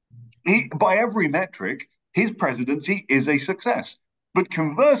 By every metric, his presidency is a success. But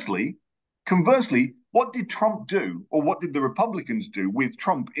conversely, what did Trump do, or what did the Republicans do with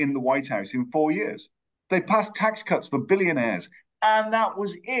Trump in the White House in 4 years? They passed tax cuts for billionaires, and that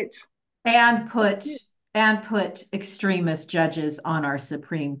was it. And put extremist judges on our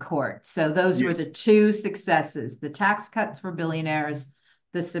Supreme Court. So those were the two successes: the tax cuts for billionaires,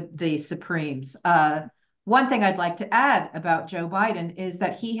 the Supremes. One thing I'd like to add about Joe Biden is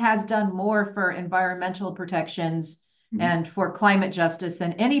that he has done more for environmental protections and for climate justice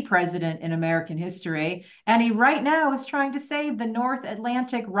than any president in American history. And he right now is trying to save the North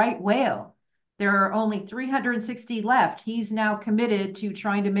Atlantic right whale. There are only 360 left. He's now committed to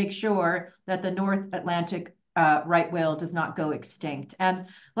trying to make sure that the North Atlantic right whale does not go extinct. And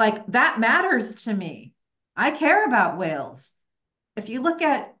like that matters to me. I care about whales. If you look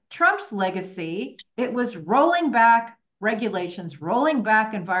at Trump's legacy, it was rolling back regulations, rolling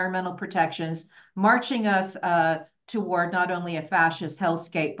back environmental protections, marching us toward not only a fascist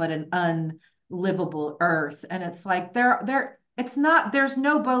hellscape, but an unlivable earth. And it's like there's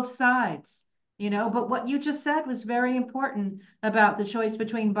no both sides. But what you just said was very important about the choice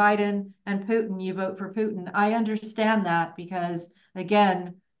between Biden and Putin. You vote for Putin. I understand that because,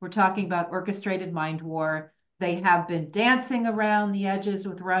 again, we're talking about orchestrated mind war. They have been dancing around the edges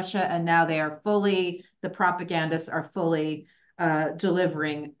with Russia, and now the propagandists are fully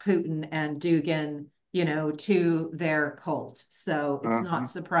delivering Putin and Dugin, to their cult. So it's not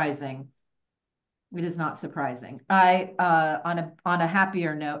surprising. It is not surprising. On a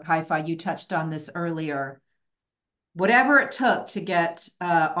happier note, Hi-Fi, you touched on this earlier. Whatever it took to get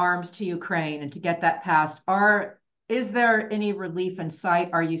arms to Ukraine and to get that passed, is there any relief in sight?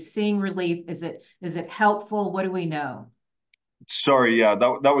 Are you seeing relief? Is it helpful? What do we know? Sorry, yeah,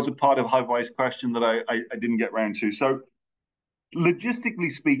 that was a part of Hi-Fi's question that I didn't get round to. So,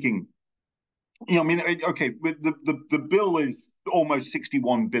 logistically speaking, I mean, okay, the bill is almost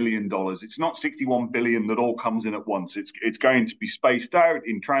 $61 billion. It's not 61 billion that all comes in at once. It's going to be spaced out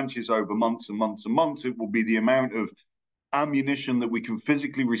in tranches over months and months and months. It will be the amount of ammunition that we can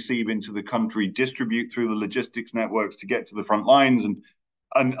physically receive into the country, distribute through the logistics networks to get to the front lines, and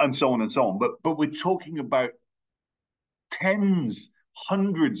so on and so on. But we're talking about tens,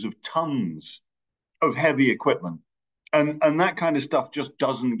 hundreds of tons of heavy equipment. And that kind of stuff just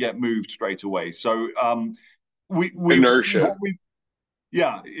doesn't get moved straight away. So inertia.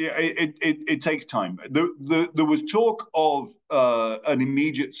 It takes time. There was talk of an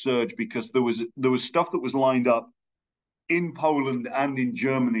immediate surge because there was stuff that was lined up in Poland and in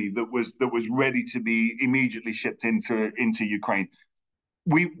Germany that was ready to be immediately shipped into Ukraine.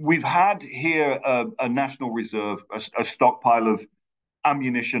 We've had here a national reserve, a stockpile of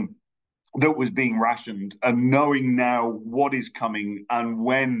ammunition that was being rationed, and knowing now what is coming and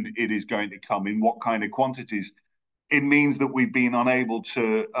when it is going to come in what kind of quantities, it means that we've been unable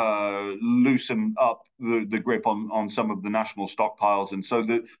to loosen up the grip on some of the national stockpiles. And so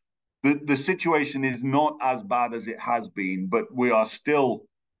the situation is not as bad as it has been, but we are still,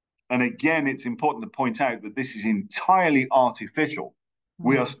 and again, it's important to point out that this is entirely artificial.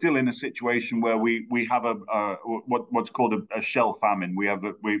 We are still in a situation where we have what's called a shell famine.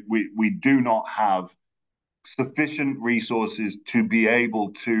 We do not have sufficient resources to be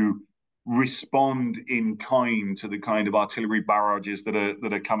able to respond in kind to the kind of artillery barrages that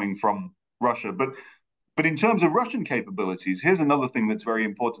are coming from Russia. But in terms of Russian capabilities, here's another thing that's very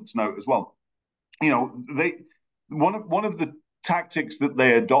important to note as well. One of the tactics that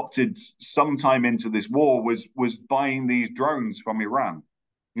they adopted sometime into this war was buying these drones from Iran.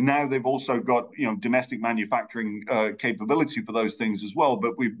 Now they've also got domestic manufacturing capability for those things as well.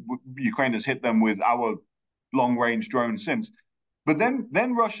 But Ukraine has hit them with our long-range drones since. But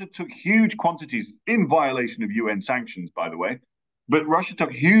then Russia took huge quantities, in violation of UN sanctions, by the way. But Russia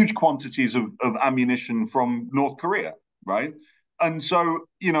took huge quantities of ammunition from North Korea, right? And so,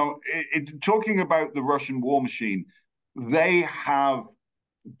 talking about the Russian war machine, they have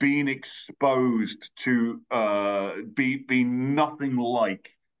been exposed to be nothing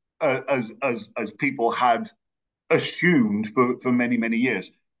like as people had assumed for many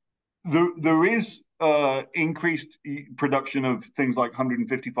years. There is increased production of things like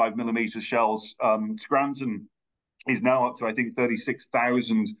 155 millimeter shells. Scranton is now up to, I think,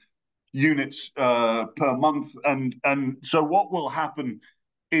 36,000 units per month. And so what will happen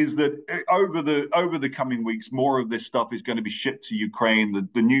is that over the coming weeks, more of this stuff is going to be shipped to Ukraine.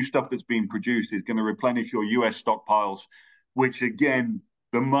 The new stuff that's being produced is going to replenish your US stockpiles, which again,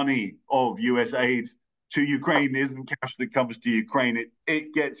 the money of US aid to Ukraine isn't cash that comes to Ukraine.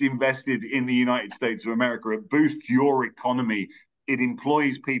 It gets invested in the United States of America. It boosts your economy. It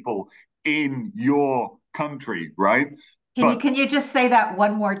employs people in your country, right? Can you just say that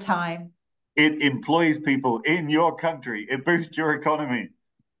one more time? It employs people in your country. It boosts your economy.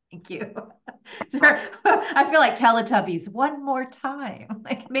 Thank you. I feel like Teletubbies one more time.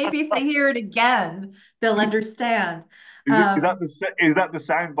 Like maybe if they hear it again, they'll understand. Is that the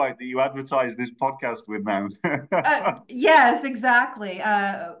soundbite that you advertise this podcast with now? Yes, exactly.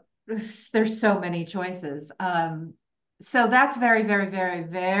 There's so many choices. So that's very, very, very,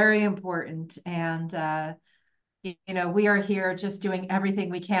 very important. And we are here just doing everything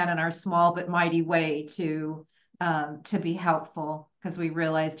we can in our small but mighty way to be helpful because we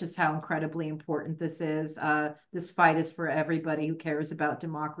realize just how incredibly important this is. This fight is for everybody who cares about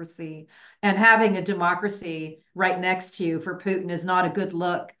democracy. And having a democracy right next to you for Putin is not a good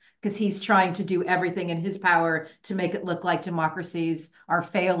look because he's trying to do everything in his power to make it look like democracies are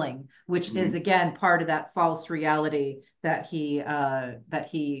failing, which is again part of that false reality that he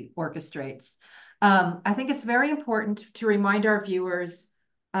orchestrates. I think it's very important to remind our viewers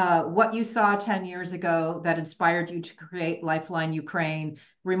what you saw 10 years ago that inspired you to create Lifeline Ukraine.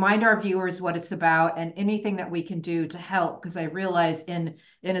 Remind our viewers what it's about and anything that we can do to help, because I realize in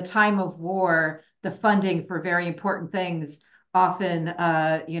a time of war, the funding for very important things often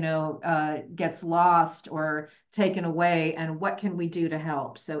gets lost or taken away. And what can we do to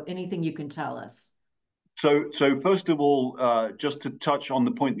help? So anything you can tell us. So first of all, just to touch on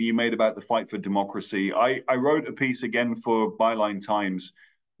the point that you made about the fight for democracy, I wrote a piece again for Byline Times,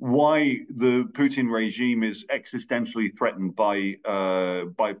 why the Putin regime is existentially threatened by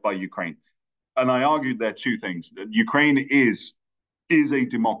Ukraine, and I argued there two things: that Ukraine is a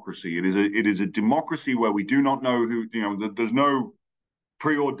democracy. It is a democracy where we do not know who, there's no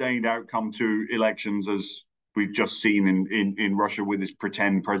preordained outcome to elections, as we've just seen in Russia with this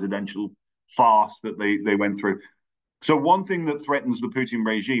pretend presidential farce that they went through. So one thing that threatens the Putin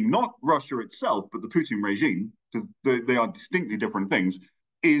regime, not Russia itself, but the Putin regime, because they are distinctly different things,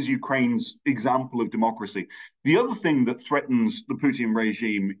 is Ukraine's example of democracy. The other thing that threatens the Putin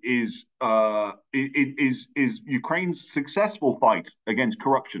regime is Ukraine's successful fight against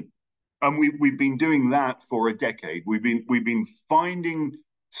corruption. And we've been doing that for a decade. We've been finding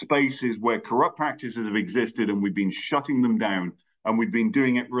spaces where corrupt practices have existed, and we've been shutting them down. And we've been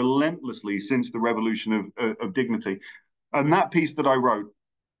doing it relentlessly since the revolution of dignity. And that piece that I wrote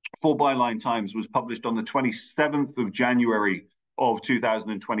for Byline Times was published on the 27th of January of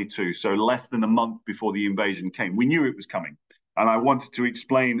 2022, so less than a month before the invasion came. We knew it was coming, and I wanted to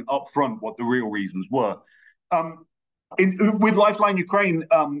explain up front what the real reasons were. With Lifeline Ukraine,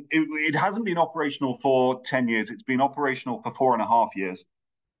 it hasn't been operational for 10 years. It's been operational for 4.5 years.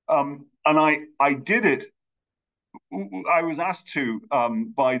 And I did it. I was asked to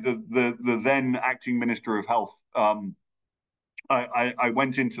by the then acting Minister of Health. I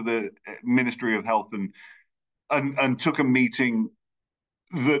went into the Ministry of Health and took a meeting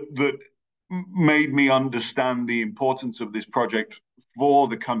that made me understand the importance of this project for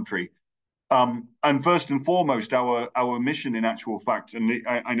the country. And first and foremost, our mission, in actual fact, and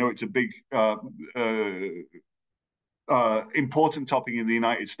I know it's a big important topic in the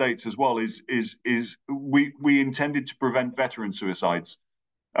United States as well, is we intended to prevent veteran suicides.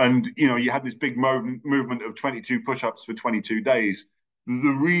 And you had this big movement of 22 push-ups for 22 days.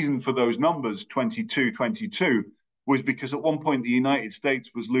 The reason for those numbers, 22, 22, was because at one point the United States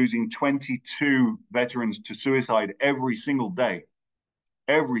was losing 22 veterans to suicide every single day.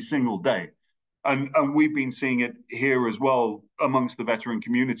 And we've been seeing it here as well amongst the veteran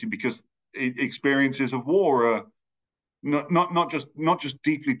community, because experiences of war are not just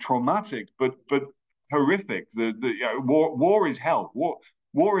deeply traumatic, but horrific. War is hell.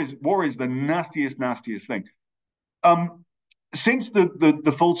 War is the nastiest thing. Since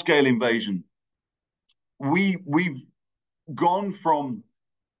the full scale invasion, we've gone from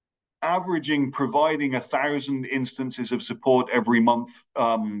providing 1,000 instances of support every month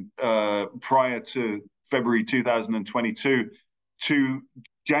prior to February 2022 to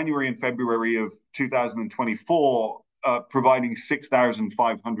January and February of 2024, providing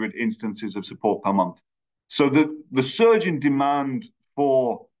 6,500 instances of support per month. So the surge in demand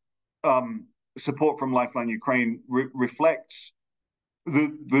for support from Lifeline Ukraine reflects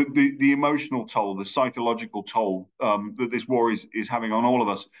the emotional toll, the psychological toll that this war is having on all of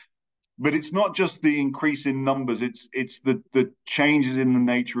us. but it's not just the increase in numbers, it's the changes in the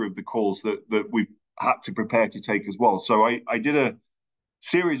nature of the calls that we've had to prepare to take as well. So I did a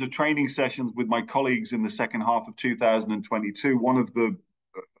series of training sessions with my colleagues in the second half of 2022. One of the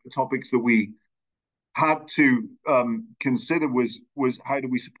topics that we had to consider was how do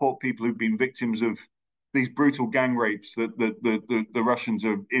we support people who've been victims of these brutal gang rapes that the Russians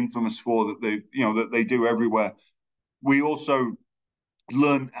are infamous for, that they do everywhere. We also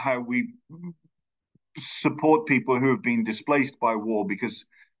learn how we support people who have been displaced by war, because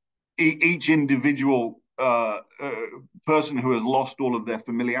each individual person who has lost all of their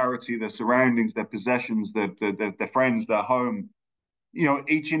familiarity, their surroundings, their possessions, their friends, their home,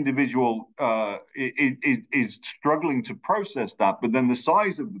 each individual is struggling to process that. But then the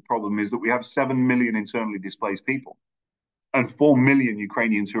size of the problem is that we have 7 million internally displaced people and 4 million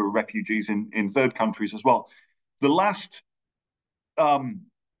Ukrainians who are refugees in third countries as well. The last,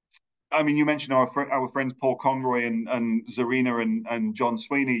 you mentioned our friends Paul Conroy and Zarina and John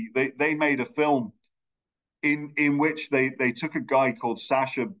Sweeney. They made a film in which they took a guy called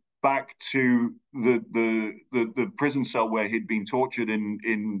Sasha back to the prison cell where he'd been tortured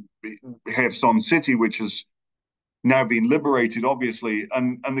in Kherson City, which has now been liberated, obviously.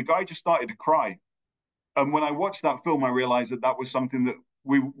 And the guy just started to cry. And when I watched that film, I realized that was something that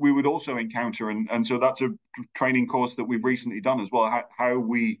we would also encounter. And so that's a training course that we've recently done as well, how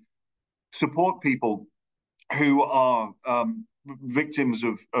we support people who are victims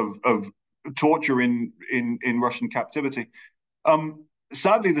of torture in Russian captivity.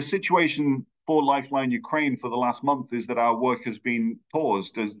 Sadly, the situation for Lifeline Ukraine for the last month is that our work has been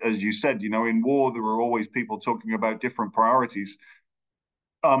paused. As you said, in war, there are always people talking about different priorities.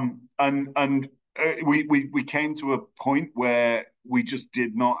 We came to a point where we just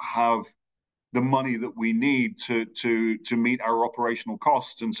did not have the money that we need to meet our operational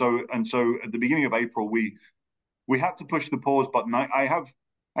costs. And so at the beginning of April, we had to push the pause button. I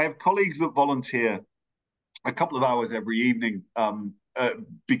have colleagues that volunteer a couple of hours every evening,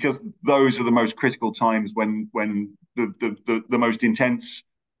 because those are the most critical times when the most intense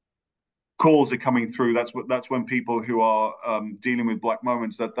calls are coming through. That's when people who are dealing with black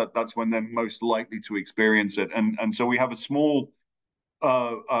moments, that's when they're most likely to experience it. And so we have a small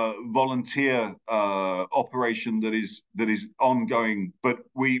volunteer operation that is ongoing, but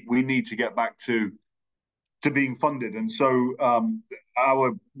we need to get back to being funded. And so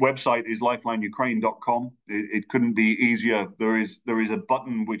our website is lifelineukraine.com. It couldn't be easier. There is a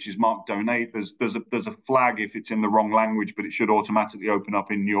button which is marked donate. There's a flag if it's in the wrong language, but it should automatically open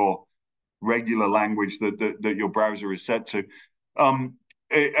up in your regular language that your browser is set to. And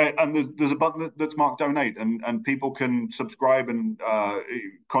there's a button that's marked donate, and people can subscribe and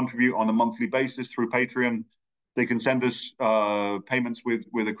contribute on a monthly basis through Patreon. They can send us payments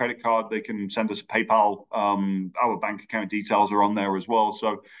with a credit card. They can send us a PayPal. Our bank account details are on there as well.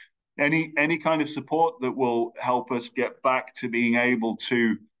 So any kind of support that will help us get back to being able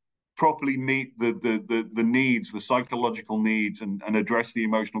to properly meet the needs, the psychological needs, and address the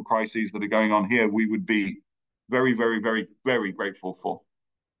emotional crises that are going on here, we would be very, very, very, very grateful for.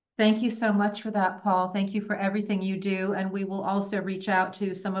 Thank you so much for that, Paul. Thank you for everything you do. And we will also reach out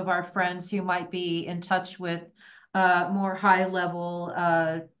to some of our friends who might be in touch with more high level,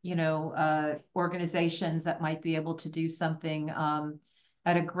 organizations that might be able to do something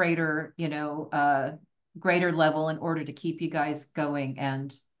at a greater, greater level in order to keep you guys going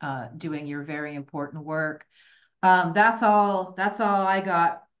and doing your very important work. That's all I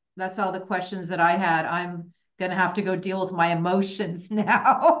got. That's all the questions that I had. I'm gonna have to go deal with my emotions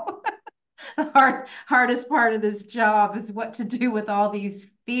now. The hardest part of this job is what to do with all these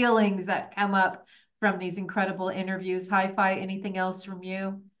feelings that come up from these incredible interviews. Hi-Fi, anything else from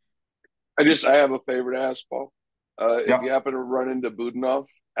you? I have a favor to ask, Paul. If you happen to run into Budanov,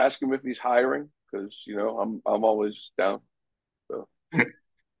 ask him if he's hiring, because I'm always down. So.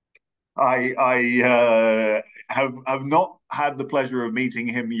 I have not had the pleasure of meeting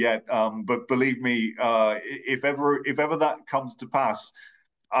him yet, but believe me, if ever that comes to pass,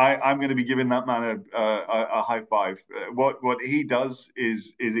 I'm going to be giving that man a high five. What he does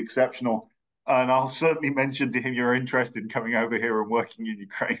is exceptional, and I'll certainly mention to him you're interested in coming over here and working in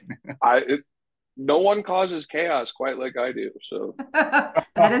Ukraine. No one causes chaos quite like I do. So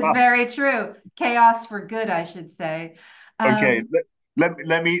that is very true. Chaos for good, I should say. Okay.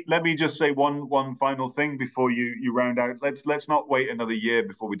 Let me just say one final thing before you round out. Let's not wait another year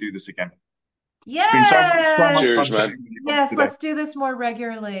before we do this again. Yeah. So much cheers, fun man. Yes, today. let's do this more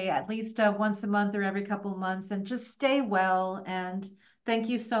regularly, at least once a month or every couple of months, and just stay well and Thank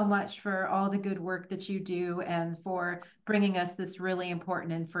you so much for all the good work that you do and for bringing us this really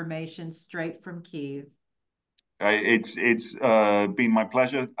important information straight from Kyiv. It's been my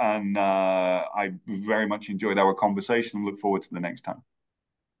pleasure, and I very much enjoyed our conversation and look forward to the next time.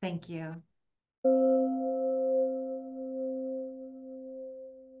 Thank you.